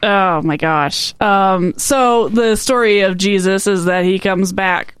 Okay. Oh my gosh. So the story of Jesus is that he comes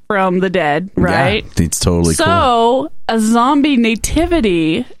back from the dead, right? Yeah, it's totally cool. So a zombie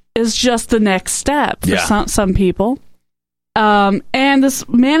nativity is just the next step for some people. And this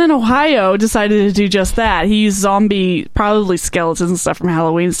man in Ohio decided to do just that. He used zombie, probably skeletons and stuff from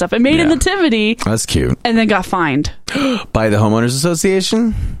Halloween and stuff, and made a nativity. That's cute. And then got fined By the Homeowners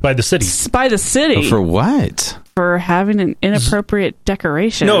Association? By the city. by the city For what? for having an inappropriate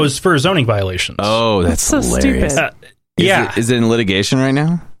decoration. No, it was for zoning violations. Oh, that's so hilarious. stupid. Is it in litigation right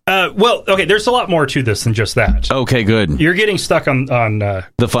now? Well, okay, there's a lot more to this than just that. Okay, good. You're getting stuck on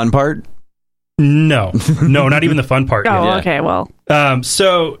The fun part? no, not even the fun part. Oh, yet. okay. Well,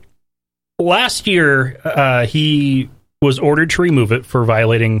 So last year, he was ordered to remove it for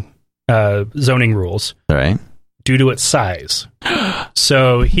violating zoning rules All right. due to its size.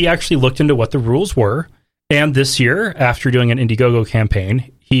 So he actually looked into what the rules were, and this year, after doing an Indiegogo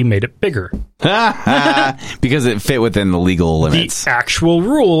campaign, he made it bigger. Because it fit within the legal limits. The actual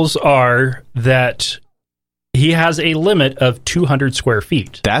rules are that he has a limit of 200 square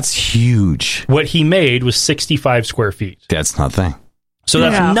feet. That's huge. What he made was 65 square feet. That's nothing. So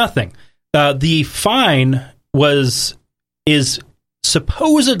that's Yeah. nothing. The fine is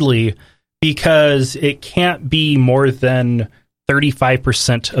supposedly because it can't be more than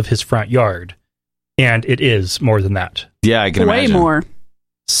 35% of his front yard. And it is more than that. Yeah, I can way imagine. more.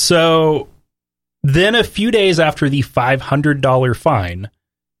 So then a few days after the $500 fine,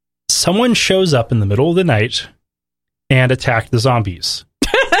 someone shows up in the middle of the night and attacked the zombies.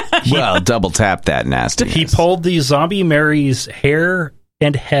 Well, double tap that nasty. He pulled the zombie Mary's hair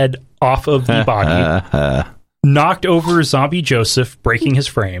and head off of the body, knocked over zombie Joseph, breaking his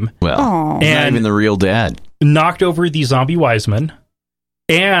frame, Well, Aw. not and even the real dad. knocked over the zombie Wiseman,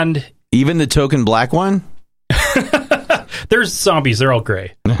 and Even the token black one? there's zombies, they're all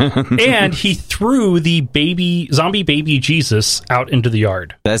gray. And he threw the zombie baby Jesus out into the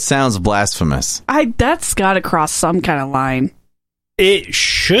yard. That sounds blasphemous. That's got to cross some kind of line. It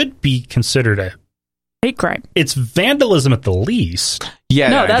should be considered Hate crime. it's vandalism at the least. Yeah,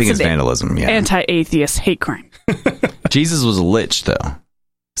 No, I that's think it's an vandalism. Yeah. Anti-atheist hate crime. Jesus was a lich, though.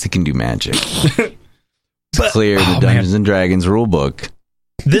 So he can do magic. But, Clear the Dungeons and Dragons rule book.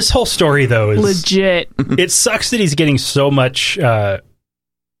 This whole story, though, is Legit. it sucks that he's getting so much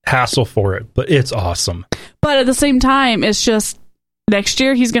hassle for it, but it's awesome. But at the same time, it's just next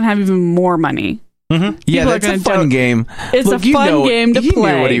year he's going to have even more money. Yeah, People are that's a gonna fun game. It's a fun game to he play.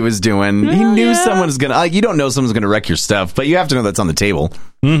 He knew what he was doing. He Well, knew yeah. someone's going to... you don't know someone's going to wreck your stuff, but you have to know that's on the table.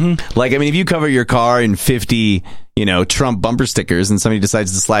 Mm-hmm. Like, I mean, if you cover your car in 50, Trump bumper stickers and somebody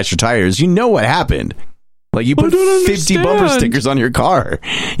decides to slash your tires, you know what happened. Like, you put 50 bumper stickers on your car.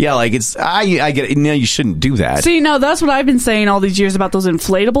 Yeah, like, it's... I get it. No, you shouldn't do that. See, no, that's what I've been saying all these years about those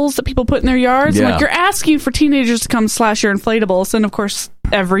inflatables that people put in their yards. Yeah. Like, you're asking for teenagers to come slash your inflatables, and of course,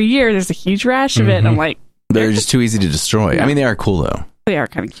 every year there's a huge rash of it, and I'm like, They're just too easy to destroy. I mean, they are cool, though. they are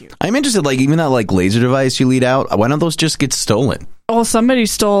kind of cute. I'm interested, like, even that, like, laser device you lead out, why don't those just get stolen? Oh, somebody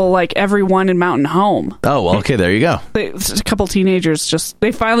stole, like, every one in Mountain Home. Oh, well, okay, there you go. A couple teenagers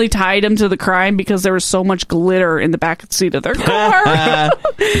they finally tied him to the crime because there was so much glitter in the back seat of their car.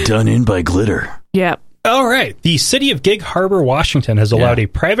 Done in by glitter. Yep. All right. The city of Gig Harbor, Washington has allowed a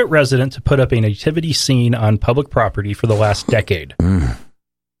private resident to put up a nativity scene on public property for the last decade.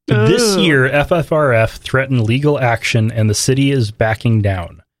 This year, FFRF threatened legal action, and the city is backing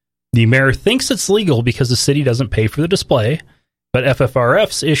down. The mayor thinks it's legal because the city doesn't pay for the display, but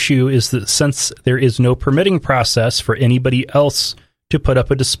FFRF's issue is that since there is no permitting process for anybody else to put up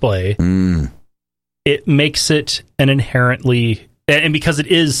a display, it makes it an inherently, and because it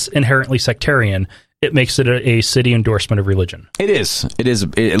is inherently sectarian, it makes it a city endorsement of religion. It is. It is a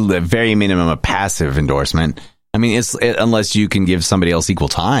very minimum a passive endorsement. I mean, unless you can give somebody else equal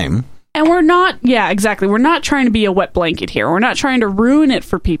time. And we're not, exactly. We're not trying to be a wet blanket here. We're not trying to ruin it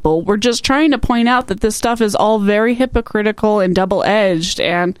for people. We're just trying to point out that this stuff is all very hypocritical and double-edged.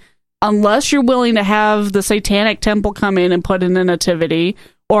 And unless you're willing to have the Satanic Temple come in and put in a nativity,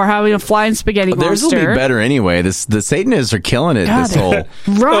 or having a flying spaghetti Theirs monster. will be better anyway. The Satanists are killing it. God, this whole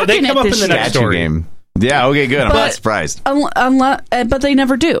rocking they come it up this in the year. next statue story. game. Yeah, okay, good. I'm not surprised. But they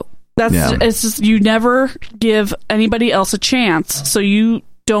never do. It's just, you never give anybody else a chance, so you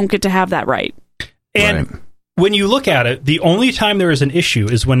don't get to have that right. And when you look at it, the only time there is an issue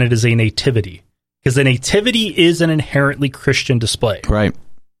is when it is a nativity, because the nativity is an inherently Christian display. Right.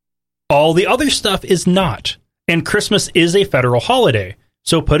 All the other stuff is not. And Christmas is a federal holiday.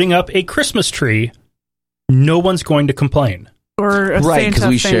 So putting up a Christmas tree, no one's going to complain. Or a Right, because Santa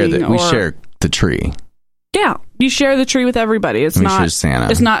we share thing, we or- share the tree. Yeah, you share the tree with everybody. It's We not share Santa.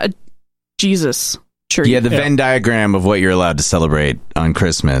 It's not a Jesus tree. Yeah, the Venn diagram of what you're allowed to celebrate on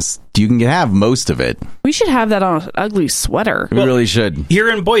Christmas. You can have most of it. We should have that on an ugly sweater. We really should. Here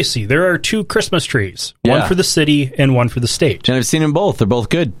in Boise, there are 2 Christmas trees, one Yeah. for the city and one for the state. And I've seen them both. They're both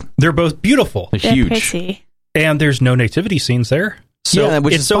good. They're both beautiful, They're huge. and there's no nativity scenes there. So Yeah,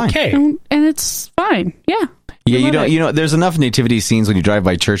 which it's is fine. okay. And it's fine. Yeah. Yeah, I love it. there's enough nativity scenes when you drive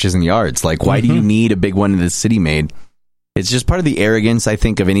by churches and yards. Like, why do you need a big one in the city made? It's just part of the arrogance, I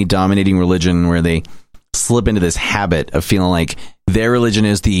think, of any dominating religion where they slip into this habit of feeling like their religion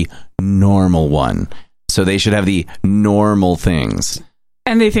is the normal one. So they should have the normal things.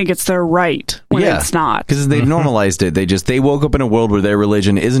 And they think it's their right when it's not. Because they've normalized it. They woke up in a world where their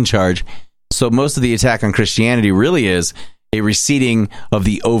religion is in charge. So most of the attack on Christianity really is a receding of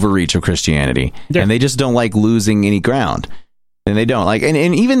the overreach of Christianity. Yeah. And they just don't like losing any ground. And they don't like, and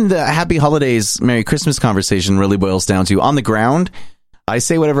even the Happy Holidays, Merry Christmas conversation really boils down to, on the ground, I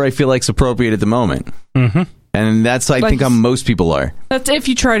say whatever I feel like's appropriate at the moment. Mm-hmm. And that's, I think, how most people are. That's if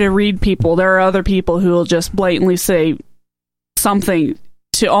you try to read people. There are other people who will just blatantly say something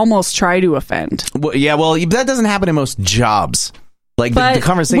to almost try to offend. Well, yeah, well, that doesn't happen in most jobs. Like, But the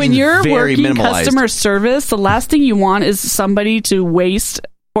conversation when you're is very working minimalized. customer service, the last thing you want is somebody to waste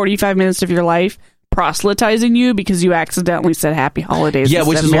 45 minutes of your life proselytizing you because you accidentally said Happy Holidays. Yeah,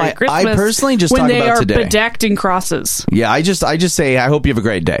 which instead is of Merry why Christmas I personally just when talk they about are today. bedecked in crosses. Yeah, I just say, I hope you have a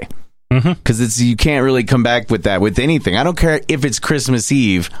great day. Because you can't really come back with that with anything. I don't care if it's Christmas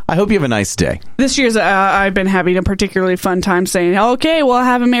Eve. I hope you have a nice day. This year's I've been having a particularly fun time saying, okay, well,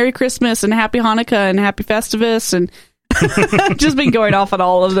 have a Merry Christmas and Happy Hanukkah and Happy Festivus, and just been going off on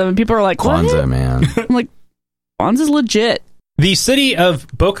all of them. And people are like, what? Kwanzaa, man. I'm like, Kwanzaa's legit. The city of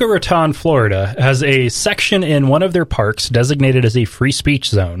Boca Raton, Florida, has a section in one of their parks designated as a free speech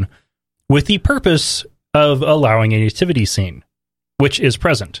zone with the purpose of allowing a nativity scene, which is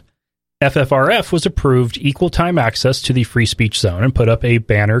present. FFRF was approved equal time access to the free speech zone and put up a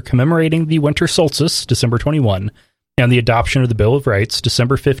banner commemorating the winter solstice, December 21, and the adoption of the Bill of Rights,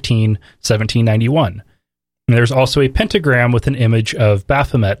 December 15, 1791. And there's also a pentagram with an image of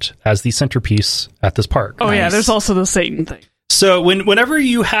Baphomet as the centerpiece at this park. Oh, yeah, there's also the Satan thing. So whenever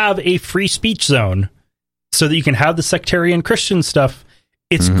you have a free speech zone so that you can have the sectarian Christian stuff,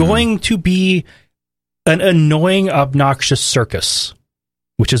 it's going to be an annoying, obnoxious circus,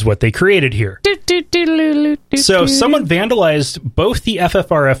 which is what they created here. So someone vandalized both the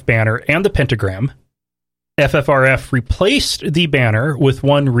FFRF banner and the pentagram. FFRF replaced the banner with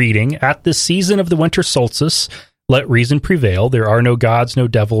one reading, "At the season of the winter solstice, let reason prevail. There are no gods, no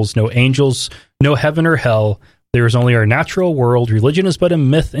devils, no angels, no heaven or hell. There is only our natural world. Religion is but a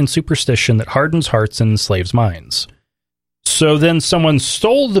myth and superstition that hardens hearts and enslaves minds." So then someone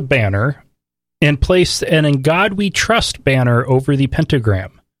stole the banner and placed an "In God We Trust" banner over the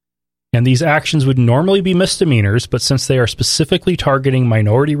pentagram. And these actions would normally be misdemeanors, but since they are specifically targeting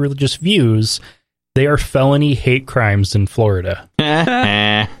minority religious views, they are felony hate crimes in Florida.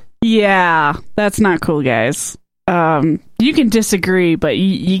 Yeah, that's not cool, guys. You can disagree, but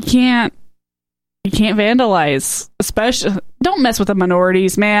you can't vandalize. Especially, don't mess with the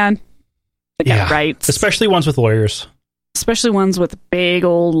minorities, man. They got rights, especially ones with lawyers. Especially ones with big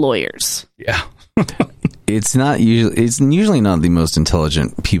old lawyers. Yeah. It's usually not the most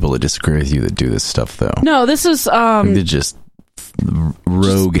intelligent people that disagree with you that do this stuff, though. No, this is they're just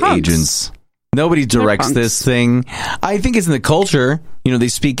rogue punks. agents. Nobody directs punks. this thing. I think it's in the culture. You know, they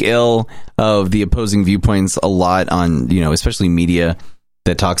speak ill of the opposing viewpoints a lot on, especially media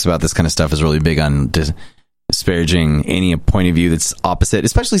that talks about this kind of stuff is really big on disparaging any point of view that's opposite,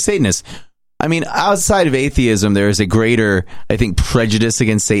 especially Satanists. I mean, outside of atheism, there is a greater, I think, prejudice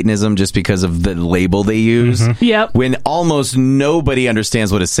against Satanism just because of the label they use. Yep. When almost nobody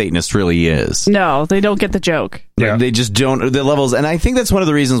understands what a Satanist really is. No, they don't get the joke. Yeah. They just don't, the levels. And I think that's one of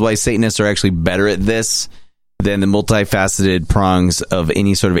the reasons why Satanists are actually better at this than the multifaceted prongs of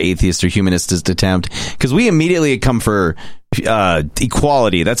any sort of atheist or humanist attempt. Because we immediately come for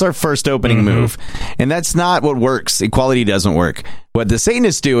equality. That's our first opening move. And that's not what works. Equality doesn't work. What the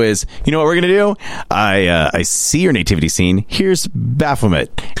Satanists do is, you know what we're going to do? I see your nativity scene. Here's Baphomet.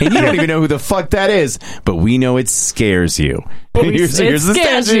 And you don't even know who the fuck that is, but we know it scares you. Here's the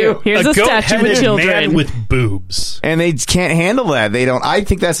statue. Here's a statue with goat-headed children. man with boobs. And they can't handle that. They don't. I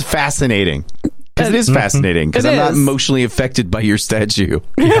think that's fascinating. Because it is fascinating. Because I'm not emotionally affected by your statue.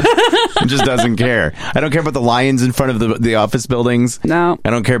 It just doesn't care. I don't care about the lions in front of the office buildings. No. I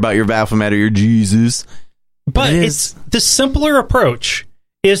don't care about your Baphomet or your Jesus. But it's the simpler approach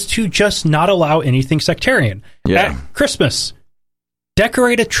is to just not allow anything sectarian. Yeah. At Christmas,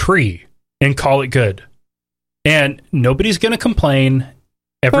 decorate a tree and call it good. And nobody's going to complain.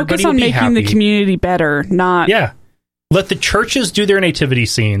 Everybody Focus on will be making happy. the community better, not... Yeah. Let the churches do their nativity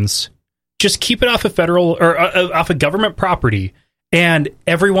scenes. Just keep it off of federal or off of government property, and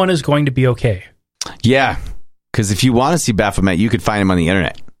everyone is going to be okay. Yeah. Because if you want to see Baphomet, you could find him on the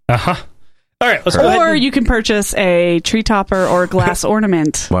internet. Uh-huh. All right, let's go ahead. Or you can purchase a tree topper or a glass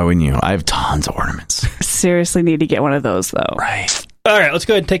ornament. Why wouldn't you? I have tons of ornaments. Seriously need to get one of those, though. Right. All right, let's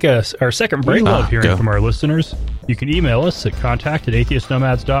go ahead and take our second break. We love hearing go. from our listeners. You can email us at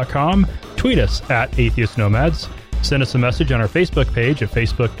contact@atheistnomads.com, tweet us at atheistnomads, send us a message on our Facebook page at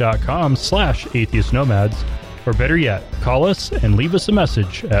facebook.com/atheistnomads, or better yet, call us and leave us a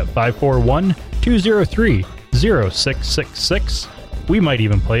message at 541-203-0666. We might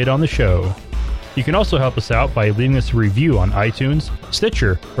even play it on the show. You can also help us out by leaving us a review on iTunes,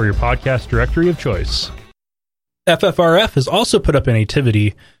 Stitcher, or your podcast directory of choice. FFRF has also put up a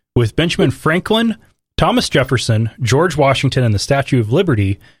nativity with Benjamin Franklin, Thomas Jefferson, George Washington, and the Statue of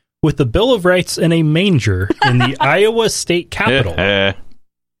Liberty, with the Bill of Rights in a manger in the Iowa State Capitol. That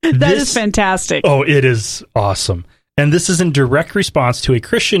is fantastic. Oh, it is awesome. And this is in direct response to a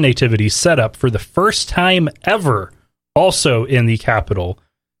Christian nativity set up for the first time ever, also in the Capitol,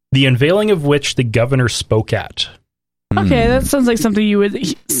 the unveiling of which the governor spoke at. Okay, that sounds like something you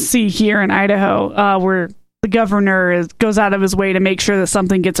would see here in Idaho, where the governor goes out of his way to make sure that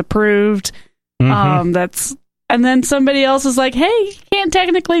something gets approved. And then somebody else is like, hey, you can't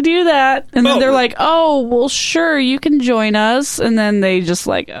technically do that. And then they're like, oh, well, sure, you can join us. And then they just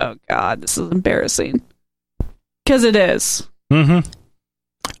like, oh, God, this is embarrassing. Because it is. Mm-hmm.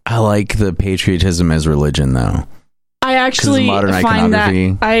 I like the patriotism as religion, though. I actually find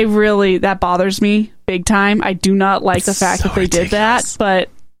that bothers me big time. I do not like the fact that they did that, but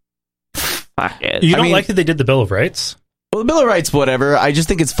fuck it. You don't like that they did the Bill of Rights? Well, the Bill of Rights, whatever. I just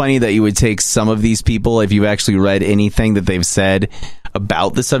think it's funny that you would take some of these people, if you've actually read anything that they've said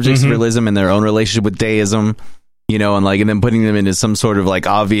about the subjects of realism and their own relationship with deism, you know, and then putting them into some sort of like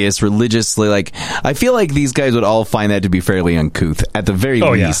obvious religiously, like, I feel like these guys would all find that to be fairly uncouth at the very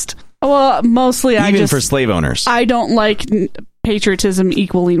least. Yeah. Well, mostly even for slave owners. I don't like patriotism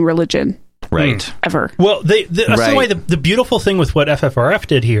equaling religion. Right. Ever. Well, that's why the beautiful thing with what FFRF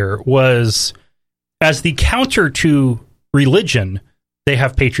did here was, as the counter to religion, they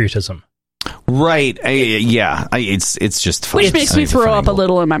have patriotism. Right. It's just funny. Which makes me throw up a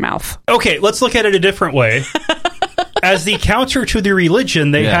little in my mouth. Okay, let's look at it a different way. As the counter to the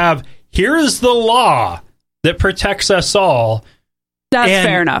religion, they have, here is the law that protects us all. That's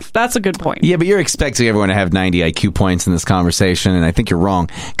fair enough. That's a good point. Yeah, but you're expecting everyone to have 90 IQ points in this conversation, and I think you're wrong.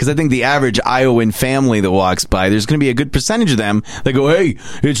 Because I think the average Iowan family that walks by, there's going to be a good percentage of them that go, hey,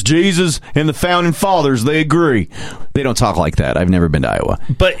 it's Jesus and the Founding Fathers. They agree. They don't talk like that. I've never been to Iowa.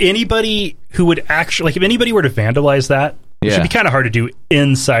 But anybody who would actually, like, if anybody were to vandalize that, it should be kind of hard to do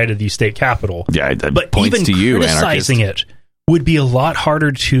inside of the state capitol. Yeah, but points even to you, criticizing anarchist. it would be a lot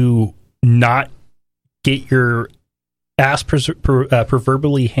harder to not get your ass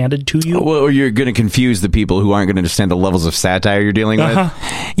proverbially handed to you. Well, or you're going to confuse the people who aren't going to understand the levels of satire you're dealing with.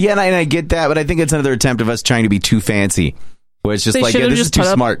 Yeah, and I get that, but I think it's another attempt of us trying to be too fancy. Where it's just they like, this is too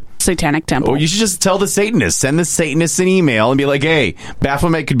smart. Satanic temple. Or you should just tell the Satanists, send the Satanists an email and be like, hey,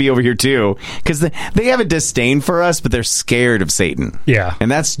 Baphomet could be over here too. Because they have a disdain for us, but they're scared of Satan. Yeah.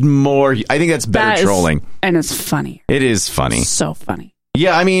 And that's more, I think that's better trolling. And it's funny. It is funny. So funny.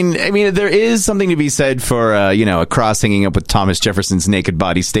 Yeah, I mean, there is something to be said for, a cross hanging up with Thomas Jefferson's naked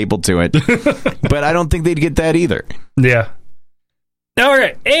body stapled to it. But I don't think they'd get that either. Yeah. All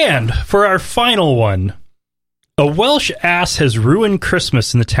right. And for our final one, a Welsh ass has ruined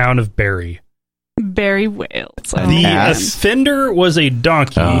Christmas in the town of Barrie. Barrie, Wales. The offender was a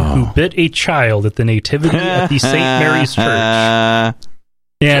donkey who bit a child at the nativity at the St. Mary's Church.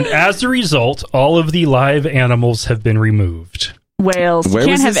 And as a result, all of the live animals have been removed. Wales. Where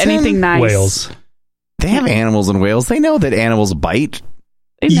can't have anything nice. Wales. They have animals in Wales. They know that animals bite.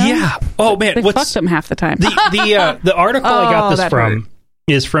 Yeah. Oh man, they fuck them half the time. The article I got this from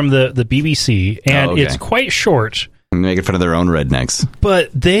is from the BBC, and it's quite short. Making fun of their own rednecks, but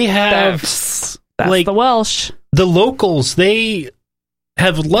they have that's the Welsh. The locals, they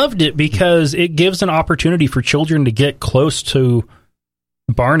have loved it because it gives an opportunity for children to get close to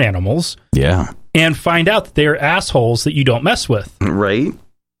barn animals. Yeah. And find out that they're assholes that you don't mess with. Right.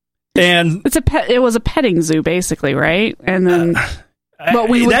 And it was a petting zoo, basically, right? And then what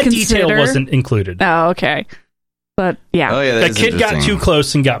we would consider, detail wasn't included. Oh, okay. But yeah. Oh, yeah, a kid got too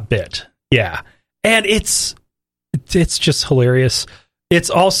close and got bit. Yeah. And it's just hilarious. It's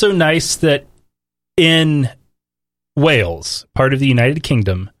also nice that in Wales, part of the United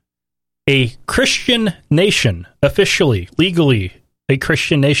Kingdom, a Christian nation, officially, legally, a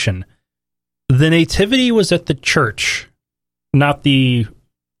Christian nation, the nativity was at the church, not the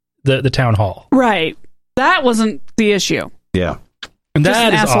town hall. Right. That wasn't the issue. Yeah. And Just that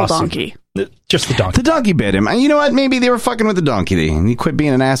an is asshole awesome. donkey. Just the donkey. The donkey bit him. And you know what? Maybe they were fucking with the donkey. He quit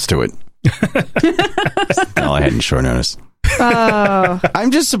being an ass to it. That's all I had in short notice.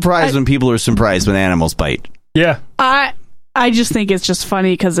 I'm just surprised when people are surprised when animals bite. Yeah. I just think it's just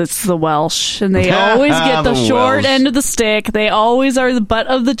funny because it's the Welsh, and they always get the short Welsh. end of the stick. They always are the butt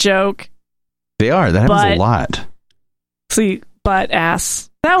of the joke. They are. That happens But- a lot. See, butt, ass.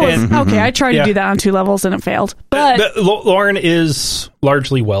 That was And- okay. I tried Yeah. to do that on 2 levels and it failed. But Lauren is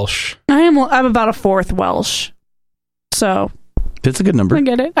largely Welsh. I'm about a 4th Welsh, so That's a good number. I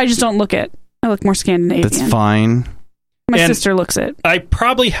get it. I just don't look it. I look more Scandinavian. That's fine. My And- sister looks it. I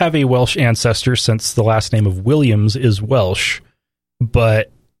probably have a Welsh ancestor since the last name of Williams is Welsh,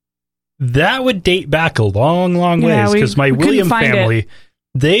 but that would date back a long, long Yeah, ways because my we couldn't William find family,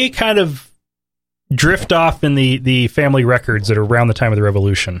 they kind of drift off in the family records that are around the time of the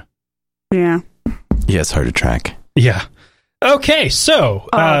Revolution. Yeah, Yeah, it's hard to track. Yeah. Okay, so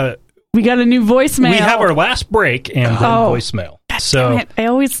we got a new voicemail. we have our last break and then voicemail. So Damn it. I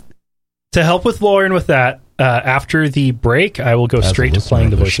always to help with Lauren with that, after the break, I will go As a straight to listener playing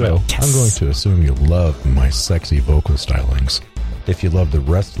the of voicemail. show, I'm going to assume you love my sexy vocal stylings. If you love the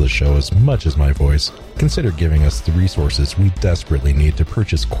rest of the show as much as my voice, consider giving us the resources we desperately need to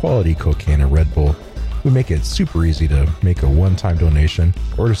purchase quality cocaine and Red Bull. We make it super easy to make a one-time donation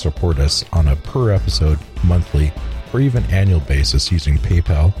or to support us on a per-episode, monthly, or even annual basis using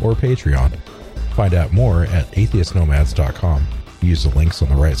PayPal or Patreon. Find out more at atheistnomads.com. Use the links on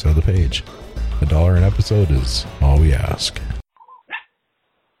the right side of the page. $1 an episode is all we ask.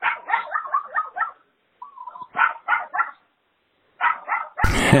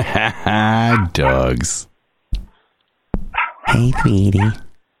 Dogs. Hey, sweetie.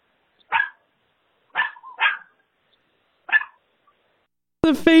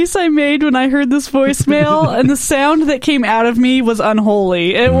 the face I made when I heard this voicemail and the sound that came out of me was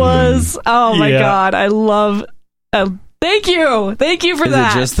unholy. It was, oh my Yeah. God, I love, thank you for Is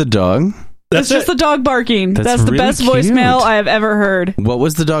that. it just the dog? It's just the dog barking. That's That's the really best cute. voicemail I have ever heard. What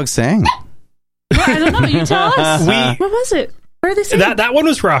was the dog saying? I don't know. You tell us. What was it? Where are they saying? that one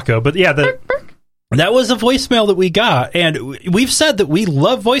was Rocco, but yeah, that was a voicemail that we got, and we've said that we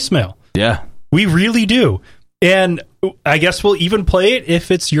love voicemail. Yeah. We really do. And I guess we'll even play it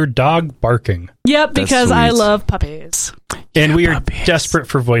if it's your dog barking. Yep, That's because I sweet. love puppies. And we are puppies. desperate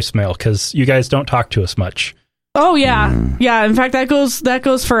for voicemail because you guys don't talk to us much. Oh yeah, yeah. In fact, that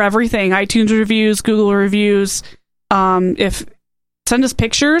goes for everything: iTunes reviews, Google reviews. If send us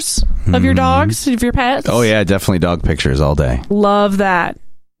pictures of your dogs, of your pets. Oh, yeah, definitely dog pictures all day. love that,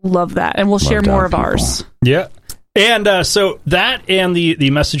 and we'll share more of dog people. ours. Yeah. And so that and the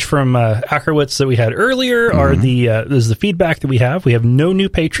message from Ackerwitz that we had earlier are is the feedback that we have. We have no new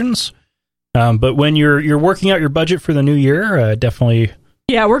patrons, but when you're working out your budget for the new year, definitely.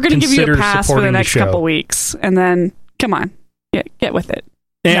 Yeah, we're going to give you a Consider pass for supporting the the next show. couple weeks, and then come on, get with it.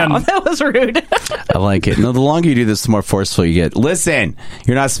 And No, that was rude. I like it. No, the longer you do this, the more forceful you get. Listen,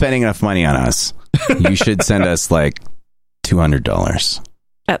 you're not spending enough money on us. You should send us like $200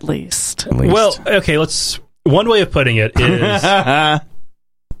 At least. at least. well, okay, one way of putting it is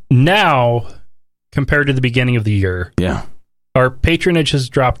now compared to the beginning of the year, yeah. our patronage has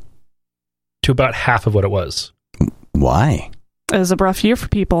dropped to about half of what it was. Why? It was a rough year for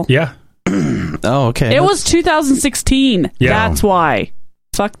people. Yeah. Oh, okay. It was 2016. Yeah. That's why.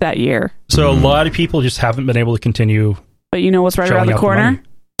 Fuck that year. So a lot of people just haven't been able to continue. But you know what's right Shelling around the out the corner? money.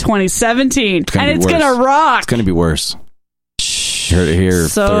 gonna2017. And be it's worse. going to rock. It's going to be worse. Heard it here.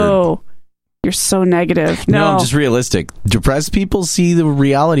 So, you're so negative. No, No. I'm just realistic. Depressed people see the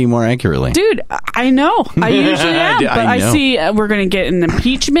reality more accurately. Dude, I know. I usually am. I But I know. see we're going to get an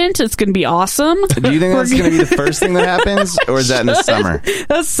impeachment. It's going to be awesome. Do you think that's going to be the first thing that happens, or is that in the summer?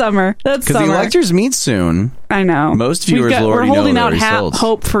 That's summer. That's Because the summer. electors meet soon. I know. Most viewers will we're already know holding the out results.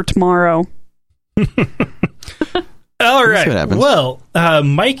 hope for tomorrow. All right. what happens. Well,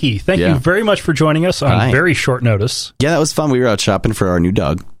 Mikey, thank Yeah. you very much for joining us on Hi. very short notice. Yeah, that was fun. We were out shopping for our new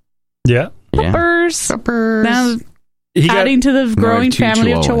dog. Yeah. Yeah. Puppers. Now He got, adding to the growing two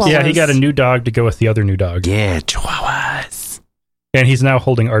family of chihuahuas. chihuahuas. yeah, he got a new dog to go with the other new dog. Yeah, chihuahuas. And he's now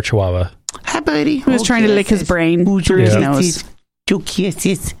holding our chihuahua. Hi, buddy. He was trying to lick his brain through his Yeah. nose. 2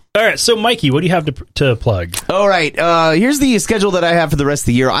 kisses. All right, so Mikey, what do you have to plug? All right, here's the schedule that I have for the rest of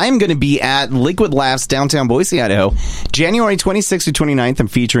the year. I'm going to be at Liquid Laughs, downtown Boise, Idaho, January 26th to 29th. I'm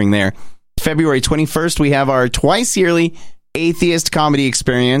featuring there. February 21st, we have our twice yearly Atheist Comedy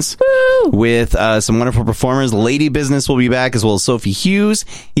Experience with some wonderful performers. Lady Business will be back, as well as Sophie Hughes,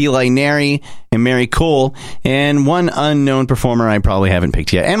 Eli Neri, and Mary Cole, and one unknown performer I probably haven't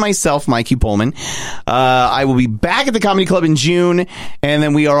picked yet, and myself, Mikey Pullman. I will be back at the Comedy Club in June, and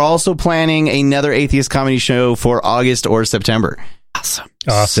then we are also planning another Atheist Comedy show for August or September. Awesome.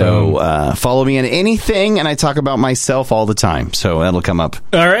 So follow me on anything, and I talk about myself all the time, so that'll come up.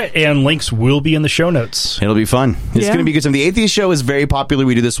 All right, and links will be in the show notes. It'll be fun. It's going to be good time. The Atheist Show is very popular.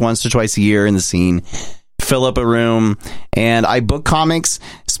 We do this once or twice a year in the scene. Fill up a room, and I book comics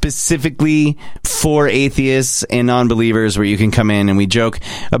specifically for atheists and non-believers, where you can come in and we joke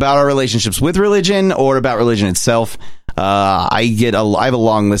about our relationships with religion or about religion itself. I have a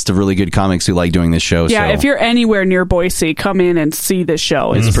long list of really good comics who like doing this show. Yeah, so if you're anywhere near Boise, come in and see this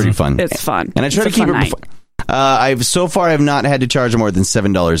show. it's pretty fun. It's fun. And I try to keep it before. I've not had to charge more than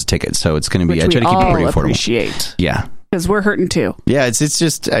 $7 a ticket, so it's going to be. I try to keep it pretty affordable. Appreciate. Yeah, because we're hurting too. Yeah, it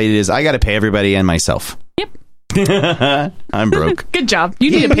is. I got to pay everybody and myself. Yep. I'm broke. Good job.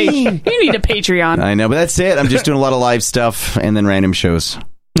 You need a Patreon. I know, but that's it. I'm just doing a lot of live stuff and then random shows.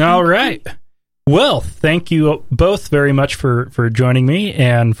 All right. Well, thank you both very much for joining me,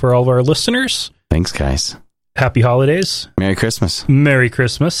 and for all of our listeners. Thanks, guys. Happy holidays. Merry Christmas. Merry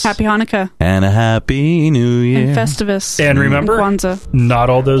Christmas. Happy Hanukkah. And a Happy New Year. And Festivus. And remember, Kwanzaa. Not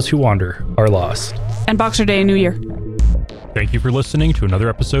all those who wander are lost. And Boxer Day and New Year. Thank you for listening to another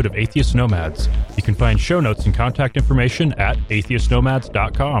episode of Atheist Nomads. You can find show notes and contact information at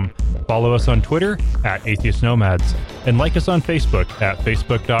atheistnomads.com. Follow us on Twitter at Atheist Nomads, and like us on Facebook at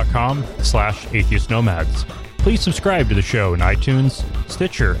facebook.com/atheistnomads. Please subscribe to the show in iTunes,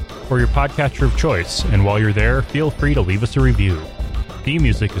 Stitcher, or your podcatcher of choice, and while you're there, feel free to leave us a review. Theme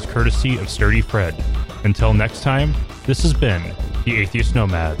music is courtesy of Sturdy Fred. Until next time, this has been the Atheist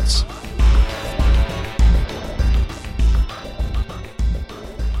Nomads.